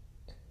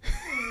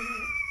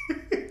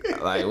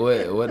 Like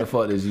what the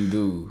fuck did you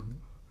do?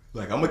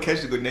 Like I'm gonna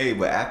catch the grenade,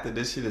 but after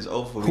this shit is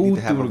over, we need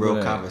to have a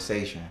real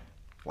conversation.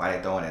 Why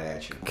they throwing it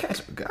at you?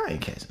 I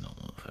ain't catching no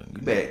motherfucker.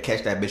 You better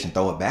catch that bitch and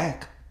throw it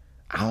back.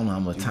 I don't know how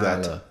much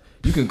time.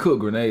 You can cook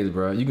grenades,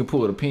 bro. You can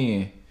pull the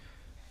pin,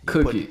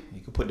 cook it. You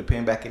can put the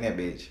pin back in that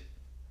bitch.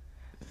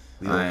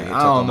 I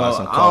don't know.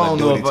 I don't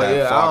know if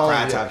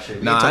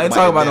I ain't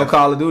talking about no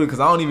Call of Duty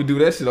because I don't even do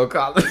that shit on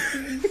Call of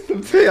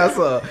Duty. Tell y'all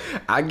something.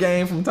 I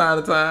game from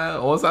time to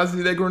time. Once I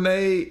see that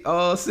grenade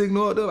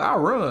signal up there, I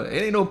run.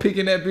 It ain't no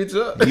picking that bitch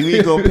up. You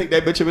ain't gonna pick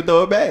that bitch up and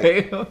throw it back.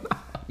 Hell no.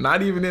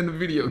 Not even in the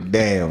video game.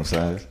 Damn,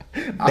 son.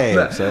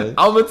 Son.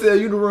 I'm gonna tell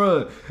you to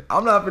run.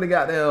 I'm not finna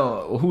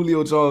goddamn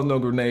Julio Jones no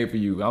grenade for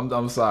you.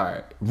 I'm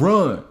sorry.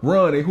 Run.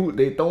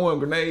 They throwing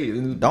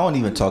grenades. Don't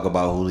even talk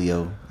about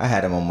Julio. I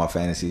had him on my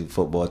fantasy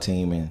football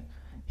team, and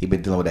he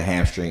been dealing with a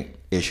hamstring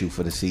issue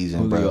for the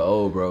season, Julio bro.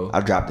 Old, bro.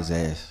 I dropped his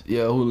ass.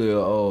 Yeah,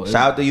 Julio old.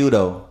 Shout out to you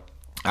though.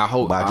 I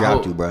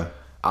dropped you, bro.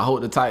 I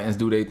hope the Titans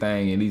do their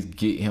thing and at least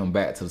get him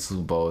back to the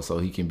Super Bowl so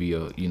he can be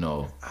a, you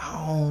know.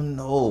 I don't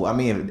know. I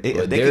mean,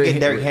 if they could get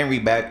Derrick Henry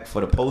back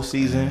for the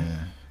postseason,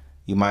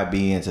 you might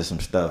be into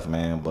some stuff,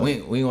 man. But we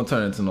ain't gonna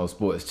turn into no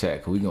sports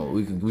chat. Cause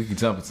we can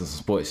jump into some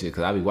sports shit.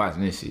 Cause I be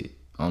watching this shit.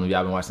 I don't know if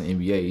y'all been watching the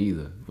NBA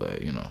either,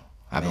 but you know,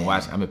 I've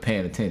been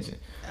paying attention.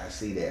 I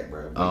see that,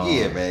 bro. But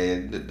yeah,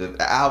 man, the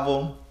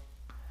album.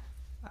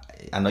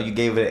 I know you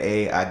gave it an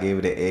A. I gave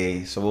it an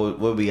A. So what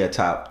would be a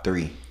top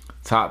three?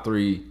 Top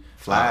three.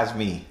 Flies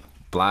Me,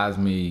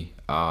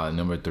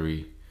 number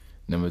 3.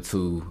 Number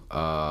 2,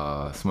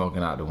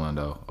 Smoking Out the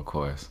Window, of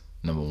course.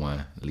 Number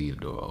 1, Leave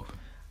the Door Open.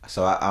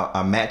 So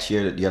I match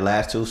your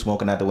last two,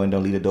 Smoking Out the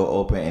Window, Leave the Door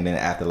Open, and then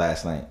After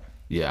Last Night.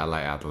 Yeah, I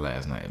like After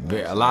Last Night.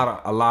 A lot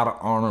of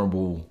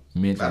honorable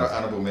mentions. A lot of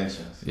honorable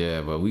mentions. Yeah,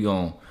 but we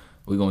gonna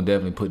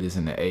definitely put this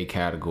in the A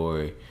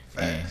category.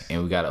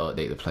 And we gotta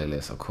update the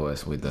playlist, of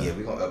course, with the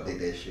we gonna update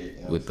that shit.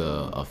 You know with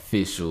the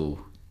official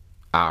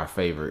our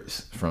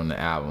favorites from the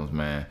albums,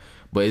 man.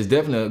 But it's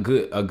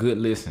definitely a good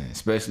listen,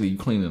 especially you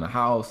cleaning the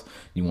house,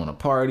 you want to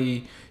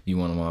party, you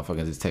want to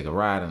motherfucking just take a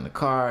ride in the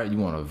car, you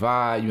want to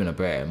vibe, you in a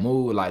bad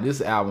mood. Like this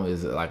album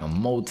is like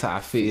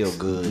a feel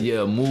good.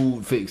 Yeah,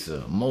 mood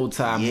fixer, mood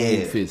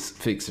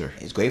fixer.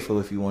 It's grateful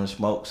if you want to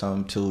smoke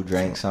something too,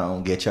 drink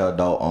something, get your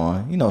adult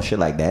on, you know, shit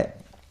like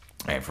that.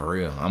 Hey, for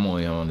real, I'm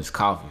only on this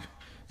coffee,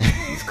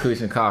 this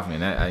cushion coffee,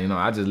 and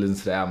I just listened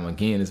to the album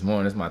again this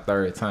morning. It's my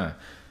 3rd time.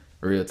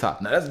 Real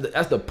top. Now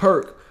that's the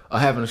perk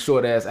of having a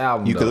short ass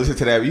album. You can listen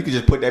to that. You can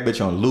just put that bitch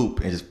on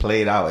loop and just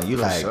play it out, and you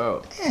like,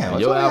 damn.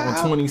 Your album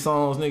 20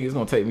 songs, nigga. It's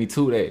gonna take me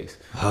 2 days,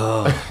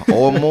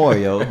 or more,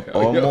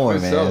 or more,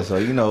 man. Sure. So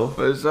you know,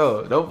 for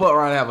sure. Don't fuck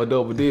around and have a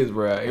double disc,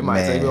 bro. It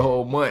might take me a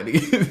whole month.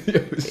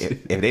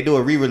 If they do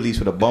a re-release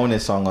with a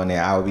bonus song on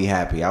there, I would be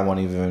happy. I won't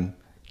even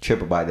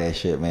trip about that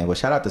shit, man. But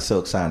shout out to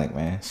Silk Sonic,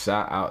 man.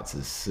 Shout out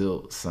to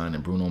Silk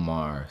Sonic, Bruno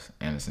Mars,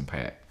 Anderson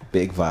 .Paak.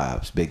 Big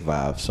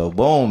vibes. So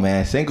boom,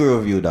 man. Single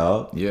review,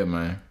 dog. Yeah,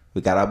 man. We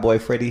got our boy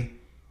Freddie.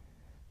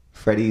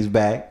 Freddie's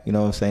back. You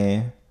know what I'm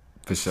saying?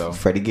 For sure.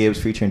 Freddie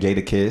Gibbs featuring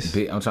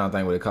Jadakiss. I'm trying to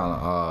think what they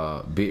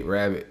call him. Big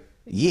Rabbit.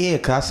 Yeah,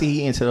 cause I see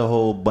he into the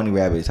whole Bunny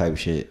Rabbit type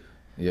shit.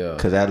 Yeah.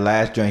 Cause that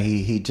last joint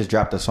he just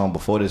dropped a song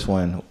before this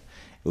one.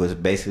 It was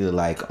basically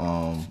like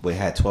we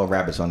had 12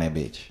 rabbits on that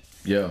bitch.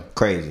 Yeah.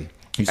 Crazy.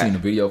 You seen the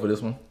video for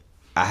this one?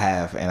 I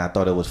have, and I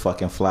thought it was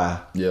fucking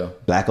fly. Yeah.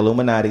 Black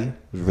Illuminati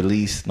was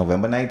released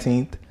November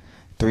 19th,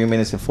 3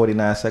 minutes and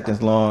 49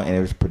 seconds long, and it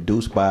was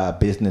produced by a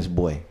Business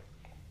Boy.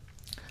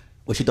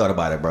 What you thought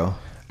about it, bro?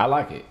 I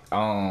like it.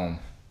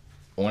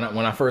 when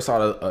I first saw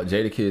the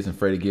Jadakiss and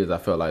Freddie Gibbs, I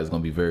felt like it was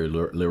gonna be very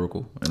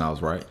lyrical, and I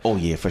was right. Oh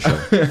yeah, for sure,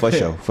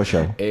 for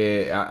sure.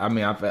 And I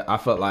mean, I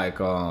felt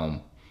like I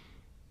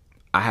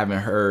haven't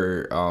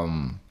heard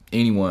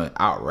anyone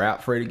out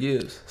rap Freddie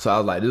Gibbs, so I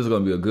was like, this is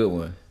gonna be a good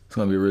one. It's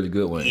gonna be a really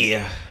good one.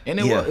 Yeah, and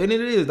it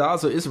is.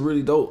 Also, it's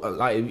really dope.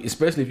 Like,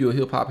 especially if you're a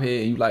hip hop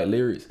head and you like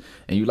lyrics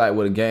and you like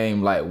what a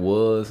game like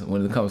was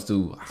when it comes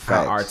to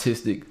how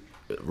artistic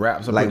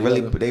raps are. Like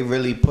they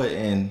really put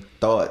in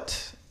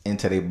thought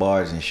into their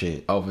bars and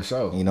shit. Oh, for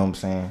sure. You know what I'm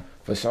saying?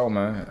 For sure,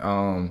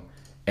 man.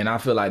 And I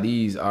feel like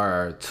these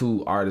are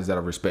two artists that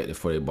are respected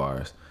for their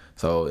bars.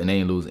 So, and they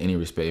ain't lose any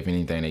respect. If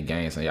anything, they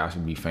gain. So y'all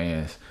should be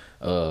fans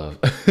of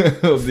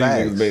these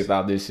niggas based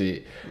off this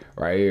shit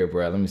right here,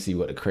 bro. Let me see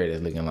what the credit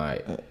is looking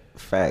like.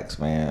 Facts,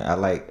 man. I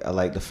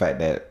like the fact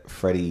that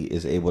Freddie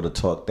is able to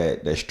talk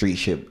that street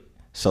shit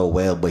so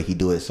well, but he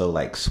do it so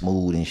like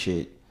smooth and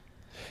shit.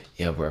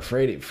 Yeah, bro.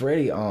 Freddie,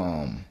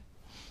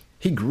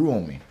 he grew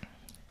on me.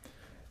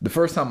 The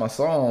first time I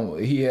saw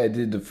him, he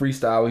did the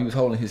freestyle where he was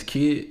holding his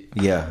kid.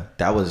 Yeah,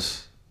 that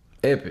was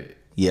epic.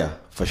 Yeah,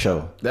 for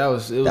sure. That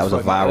was a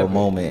viral epic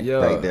moment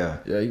right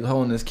there. Yeah, he was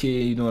holding his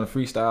kid, he doing a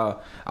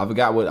freestyle. I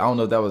forgot I don't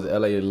know if that was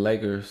LA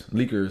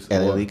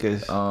Leakers,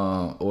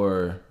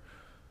 or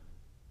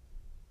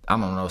I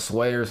don't know,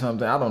 Sway or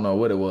something. I don't know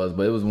what it was,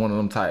 but it was one of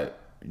them type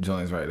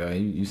joints right there.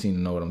 You seem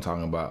to know what I'm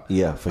talking about.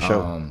 Yeah, for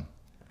sure.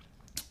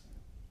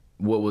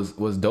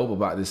 What's dope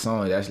about this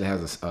song? It actually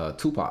has a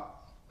Tupac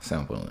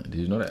sample in it.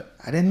 Did you know that?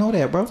 I didn't know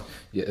that, bro.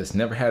 Yeah, it's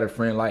Never Had a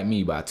Friend Like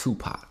Me by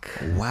Tupac.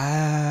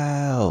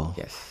 Wow.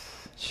 Yes.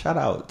 Shout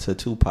out to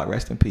Tupac.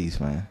 Rest in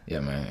peace, man. Yeah,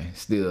 man.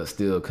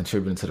 Still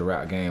contributing to the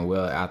rap game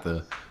well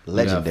after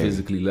legendary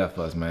physically left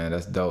us, man.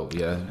 That's dope.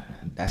 Yeah.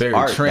 That's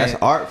art. That's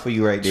art for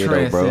you right there,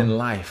 though, bro. Transcend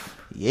life.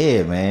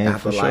 Yeah, man.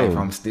 After for life, sure.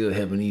 I'm still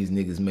helping these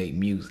niggas make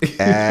music.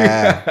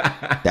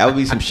 That would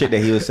be some shit that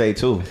he would say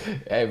too.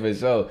 Hey, for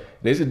sure.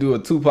 They should do a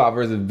Tupac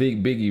versus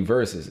Biggie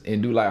versus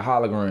and do like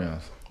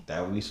holograms.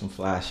 That would be some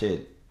fly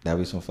shit.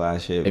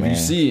 If man. You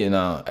see it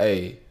now,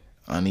 hey,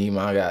 I need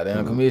my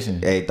goddamn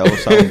commission. Hey,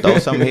 throw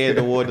some head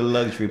toward the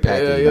luxury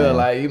package. Yeah,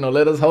 like,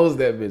 let us host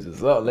that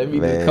bitch up. Let me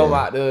just come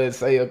out there and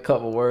say a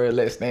couple words.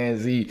 Let Stan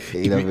Z.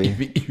 You know what I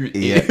mean?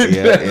 Yeah.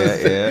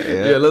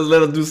 Yeah, let's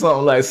let us do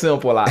something like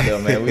simple out there,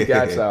 man. We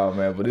got y'all,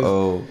 man. But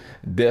it's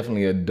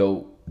definitely a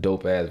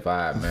dope ass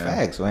vibe, man.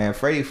 Facts, man.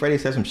 Freddie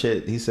said some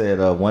shit. He said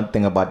one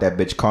thing about that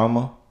bitch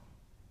Karma.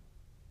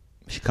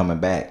 She coming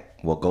back.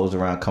 What goes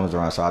around comes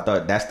around. So I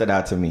thought that stood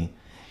out to me.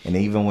 And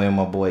even when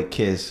my boy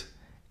Kiss,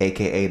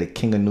 aka the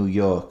King of New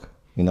York,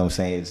 you know what I'm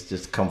saying, it's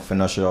just come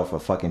finish it off a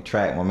fucking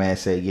track. My man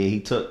said, yeah, he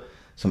took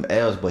some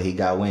L's, but he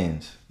got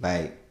wins.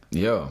 Like,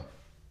 yeah.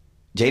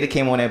 Jada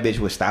came on that bitch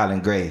with style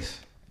and grace.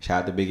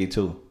 Shout out to Biggie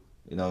too.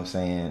 You know what I'm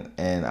saying?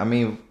 And I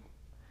mean,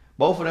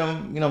 both of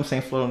them, you know what I'm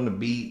saying, float on the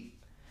beat.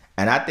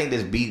 And I think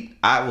this beat,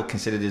 I would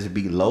consider this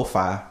beat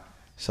lo-fi.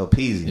 So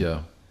Peasy.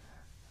 Yeah.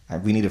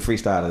 We need a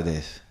freestyle of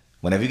this.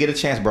 Whenever you get a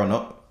chance, bro,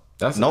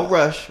 no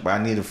rush, but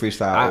I need a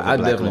freestyle. I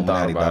definitely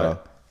thought about it.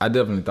 I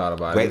definitely thought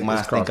about Great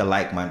minds think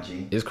alike, my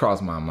G. It's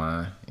crossed my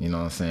mind. You know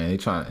what I'm saying? They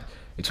trying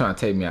to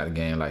take me out of the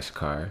game like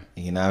Shakari.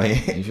 You know what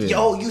I mean?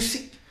 Yo, you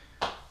see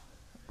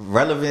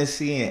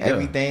relevancy and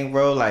everything,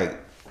 bro. Like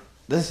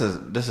this is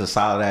a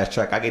solid ass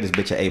track. I gave this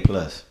bitch an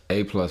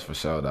A+. A+ for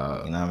sure,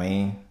 dog. You know what I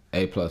mean?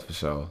 A+ for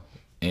sure.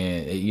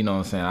 And you know what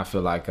I'm saying? I feel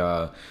like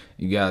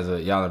you guys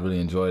y'all really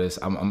enjoy this.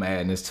 I'm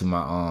adding this to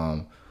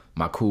my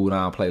my cool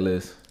down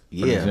playlist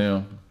for the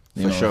gym.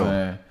 You know sure. What I'm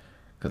saying?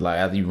 Cause like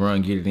after you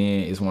run, get it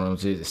in, it's one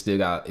of those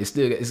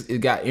shits. It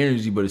got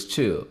energy, but it's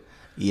chill.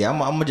 Yeah, I'm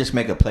gonna just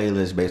make a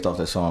playlist based off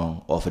the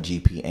song off of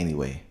GP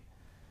anyway,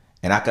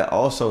 and I could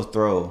also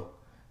throw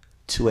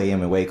 2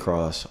 a.m. and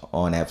Waycross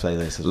on that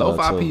playlist as well.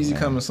 Lo-Fi Peasy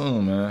coming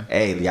soon, man.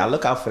 Hey, y'all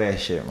look out for that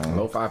shit, man.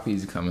 Lo-Fi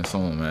Peasy coming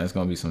soon, man. It's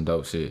gonna be some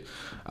dope shit.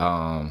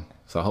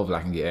 So hopefully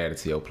I can get added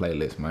to your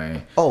playlist,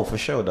 man. Oh, for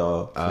sure,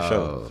 dog.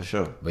 For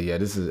sure. But yeah,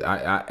 this is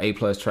A+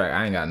 track.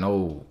 I ain't got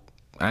nothing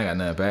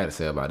bad to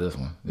say about this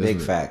one. Big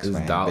facts,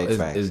 man.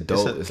 It's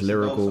dope. It's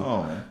lyrical. Dope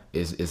song,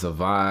 it's a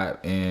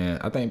vibe, and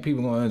I think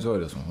people gonna enjoy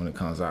this one when it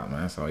comes out,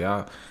 man. So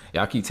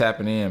y'all keep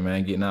tapping in,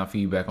 man, getting our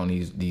feedback on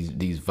these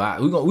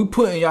vibes. We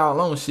putting y'all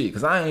on shit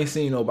because I ain't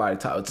seen nobody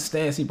talk.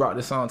 Stan C brought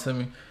this song to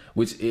me,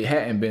 which it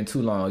hadn't been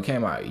too long. It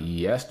came out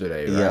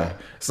yesterday, right? Yeah.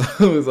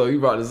 So he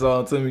brought this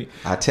song to me.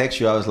 I text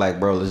you. I was like,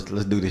 bro,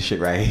 let's do this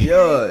shit right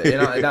here.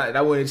 Yeah, and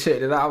I went and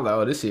checked it out. I was like,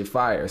 oh, this shit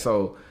fire.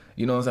 So.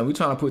 You know what I'm saying? We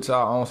trying to put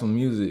y'all on some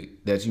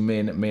music that you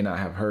may not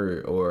have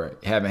heard or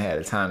haven't had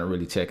the time to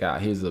really check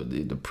out. Here's the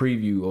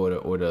preview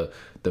or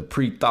the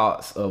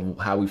pre-thoughts of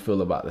how we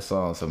feel about the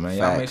song. So man,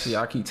 y'all make sure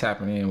y'all keep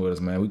tapping in with us,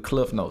 man. We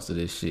cliff notes to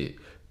this shit.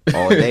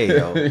 All day,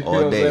 yo.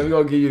 All day. We're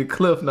gonna give you the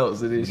cliff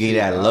notes of this shit. Give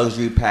you that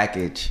luxury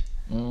package.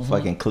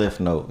 Fucking cliff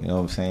note. You know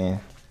what I'm saying?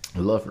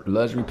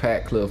 Luxury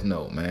pack cliff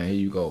note, man. Here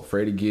you go.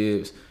 Freddie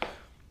Gibbs,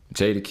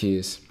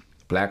 Jadakiss,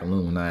 Black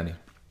Illuminati.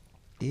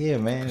 Yeah,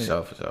 man.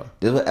 For sure.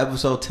 This was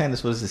episode 10.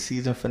 This was the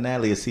season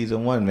finale of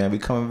season 1, man. We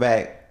coming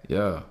back.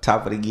 Yeah.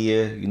 Top of the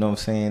year, you know what I'm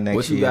saying? Next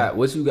What you year. got?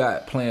 What you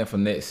got planned for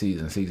next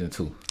season, season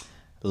 2?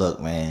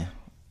 Look, man,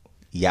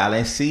 y'all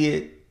ain't see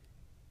it,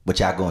 but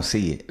y'all gonna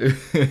see it.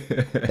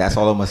 That's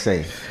all I'm gonna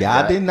say.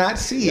 Y'all did not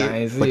see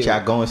it, but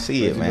y'all gonna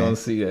see it, man. You gonna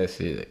see that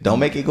shit. Don't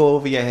make it go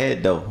over your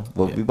head though.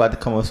 But we about to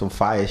come with some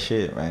fire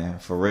shit, man.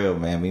 For real,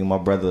 man. Me and my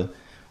brother,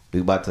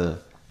 we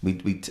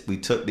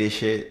took this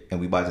shit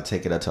and we about to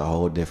take it up to a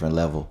whole different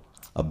level.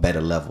 A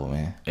better level,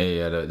 man.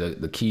 Yeah,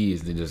 the key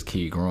is to just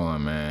keep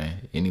growing,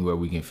 man. Anywhere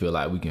we can feel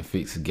like we can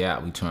fix a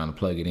gap, we trying to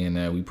plug it in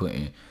there. We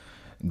putting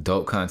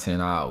dope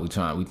content out. We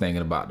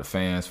thinking about the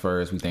fans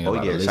first. We thinking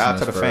about the listeners shout out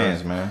to the first.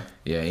 fans, man.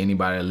 Yeah,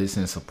 anybody that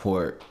listen,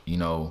 support. You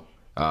know,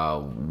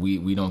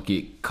 we don't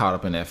get caught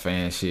up in that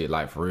fan shit.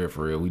 Like for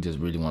real. We just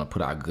really want to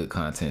put out good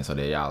content so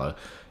that y'all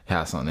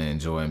have something to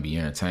enjoy and be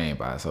entertained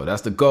by. So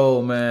that's the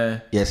goal,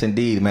 man. Yes,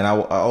 indeed, man. I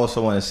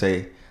also want to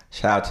say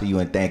shout out to you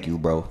and thank you,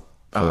 bro.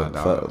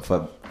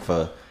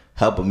 For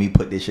helping me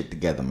put this shit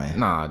together, man.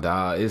 Nah,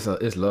 dog, it's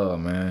love,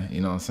 man.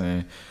 You know what I'm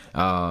saying?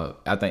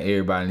 I think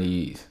everybody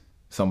needs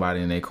somebody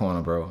in their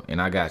corner, bro,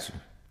 and I got you.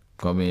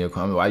 Gonna be in your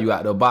corner. While you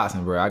out there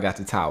boxing, bro, I got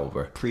the towel,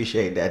 bro.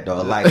 Appreciate that,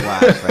 dog.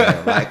 Likewise,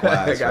 man.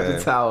 Likewise, I got man.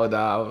 the towel,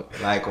 dog.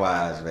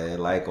 Likewise, man.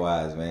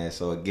 Likewise, man.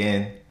 So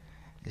again,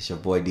 it's your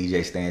boy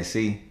DJ Stan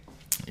C.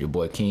 Your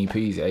boy King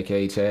Peace,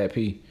 aka Chad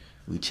P.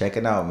 We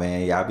checking out,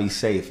 man. Y'all be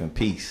safe and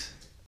peace.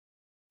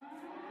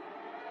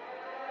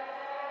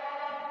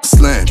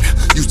 Slam.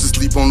 Used to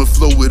sleep on the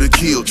floor with a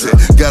kill tech.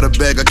 Got a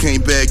bag I can't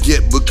bag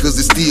yet because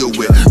it's still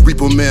wet.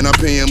 Reaper man, I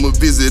pay him a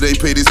visit,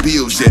 ain't paid his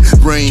bills yet.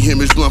 Brain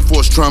hemorrhage, blunt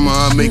force trauma,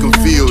 I make him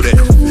feel that.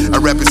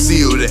 I rap and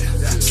seal that.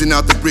 Send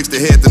out the bricks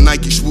that had the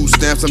Nike swoop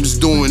stamps. I'm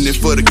just doing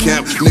it for the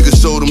camp. Niggas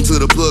showed him to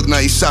the plug,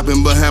 now he's shopping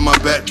behind my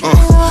back.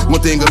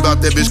 One thing about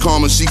that bitch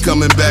Karma, she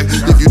coming back.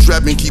 If you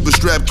trapping, keep a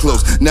strap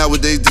close.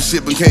 Nowadays the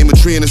shit became a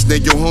trend and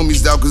snake your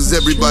homies out cause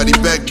everybody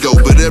back though,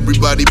 but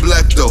everybody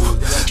black though.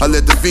 I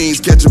let the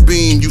fiends catch a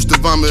beam, used to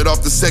vomit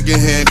off the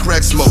secondhand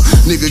crack smoke.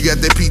 Nigga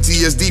got that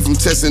PTSD from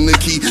testing the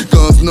key.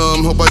 Guns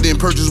numb, hope I didn't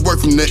purchase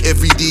work from the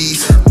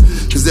FEDs.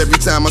 Cause every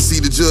time I see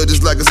the judge,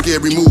 it's like a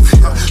scary movie.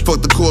 Fuck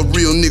the court,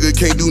 real nigga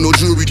can't do no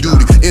jury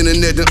duty.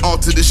 Internet done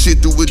alter the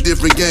shit to a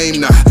different game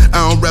now.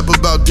 I don't rap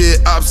about dead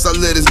ops, I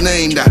let his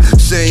name die.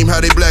 Shame how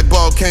they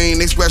blackball Kane,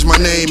 they scratch my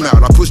name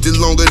out. I pushed it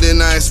longer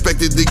than I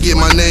expected to get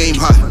my name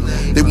hot.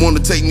 They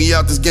wanna take me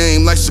out this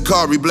game like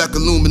Shikari. Black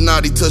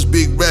Illuminati, touch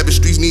big rabbit,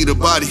 streets need a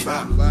body.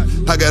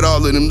 I got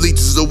all of them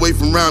leeches away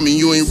from around me.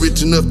 You ain't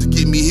rich enough to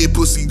get me hit,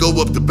 pussy, go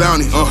up the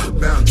bounty.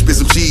 Spit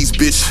some cheese,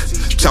 bitch.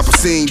 Chop a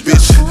scene,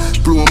 bitch.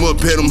 Blew him up,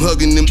 had him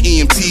hugging them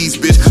EMTs,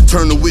 bitch.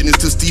 Turn the witness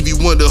to Stevie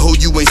Wonder, ho,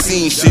 you ain't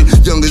seen shit.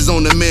 Youngers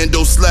on the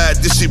Mando slide,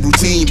 this shit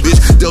routine,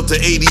 bitch. Delta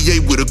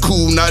 88 with a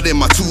cool knot in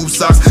my tube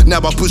socks.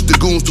 Now I push the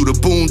goons through the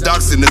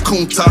boondocks and the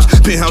coon tops.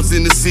 Penthouse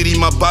in the city,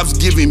 my bops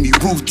giving me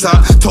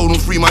rooftop. Told him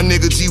free my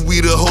nigga G,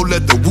 we the hoe,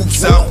 let the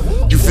whoops out.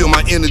 You feel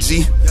my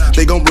energy,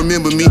 they gon'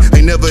 remember me.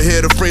 Ain't never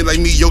had a friend like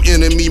me, your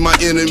enemy, my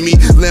enemy.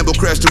 Lambo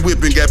crashed the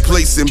whip and got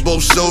placed in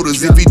both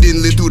shoulders. If he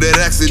didn't live through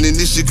that accident,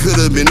 this shit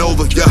could've been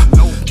over, yeah.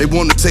 They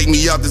wanna take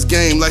me out this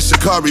game like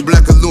Shikari.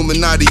 Black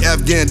Illuminati,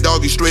 Afghan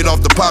doggy, straight off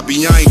the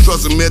poppy. I ain't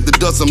trust him at the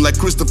dust, I'm like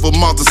Christopher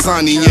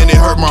Maltasani. And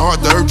it hurt my heart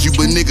to hurt you,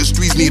 but niggas,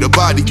 streets need a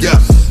body, yeah.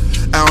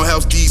 I don't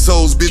help these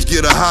hoes, bitch,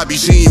 get a hobby.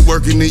 She ain't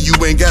working and you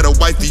ain't got a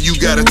wifey, you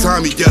got a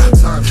Tommy, yeah.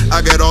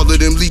 I got all of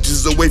them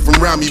leeches away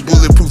from around me.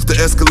 Bulletproof to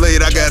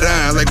Escalade, I got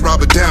iron like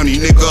Robert Downey,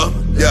 nigga,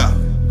 yeah.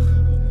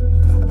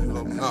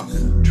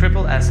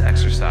 Triple S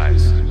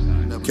exercise.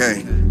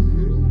 Okay.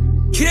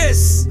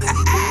 Kiss.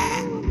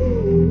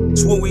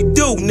 That's what we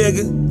do,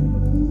 nigga.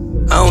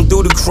 I don't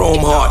do the chrome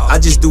heart, I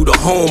just do the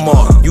home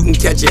art. You can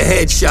catch a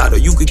headshot or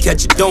you can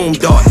catch a dome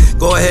dart.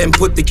 Go ahead and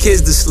put the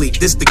kids to sleep,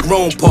 this the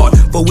grown part.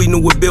 But we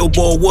knew what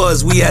Billboard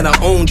was, we had our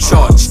own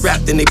chart.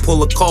 Strapped and they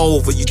pull a call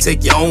over, you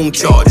take your own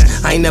charge.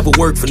 I ain't never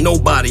worked for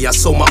nobody, I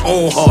sold my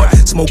own heart.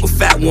 Smoke a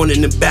fat one in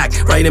the back,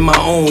 right in my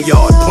own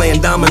yard. Playing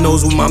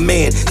dominoes with my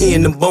man, he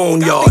in the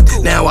boneyard.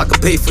 Now I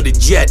can pay for the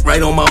jet,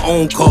 right on my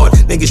own card.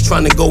 Niggas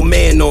trying to go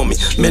man on me,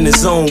 I'm in the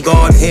zone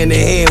guard. Hand in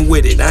hand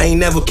with it, I ain't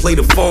never played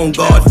a phone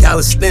guard.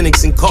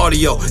 Calisthenics and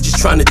cardio, just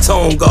trying to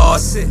tone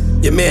guard.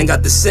 Your man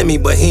got the semi,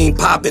 but he ain't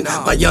popping.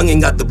 My youngin'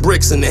 got the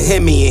bricks and the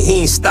Hemi, and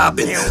he ain't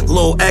stopping.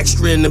 Little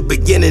extra in the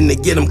beginning to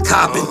get him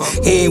copping.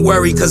 He ain't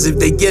worried, cause if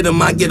they get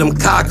him, I get him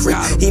cockring.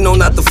 He know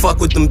not to fuck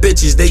with them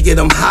bitches, they get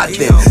him hot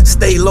then.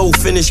 Stay low,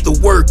 finish the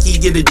work, he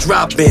get it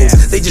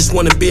drop-ins. They just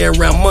wanna be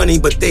around money,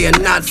 but they are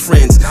not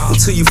friends.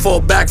 Until you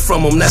fall back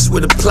from them, that's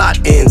where the plot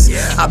ends.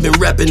 I've been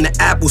repping the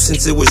apple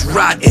since it was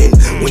rotten.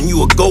 When you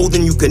are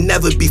golden, you can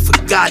never be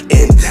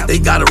forgotten. They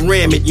gotta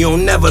ram it, you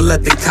don't never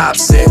let the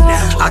cops in.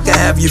 I can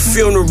have your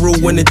funeral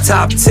in the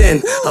top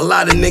 10. A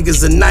lot of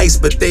niggas are nice,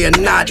 but they are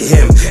not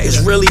him.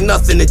 There's really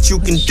nothing that you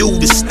can do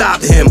to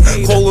stop him.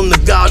 Call him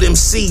the God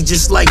MC,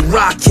 just like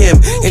Rock him.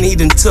 And he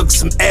done took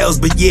some L's,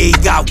 but yeah, he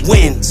got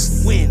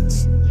wins.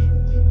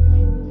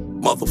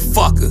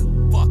 Motherfucker.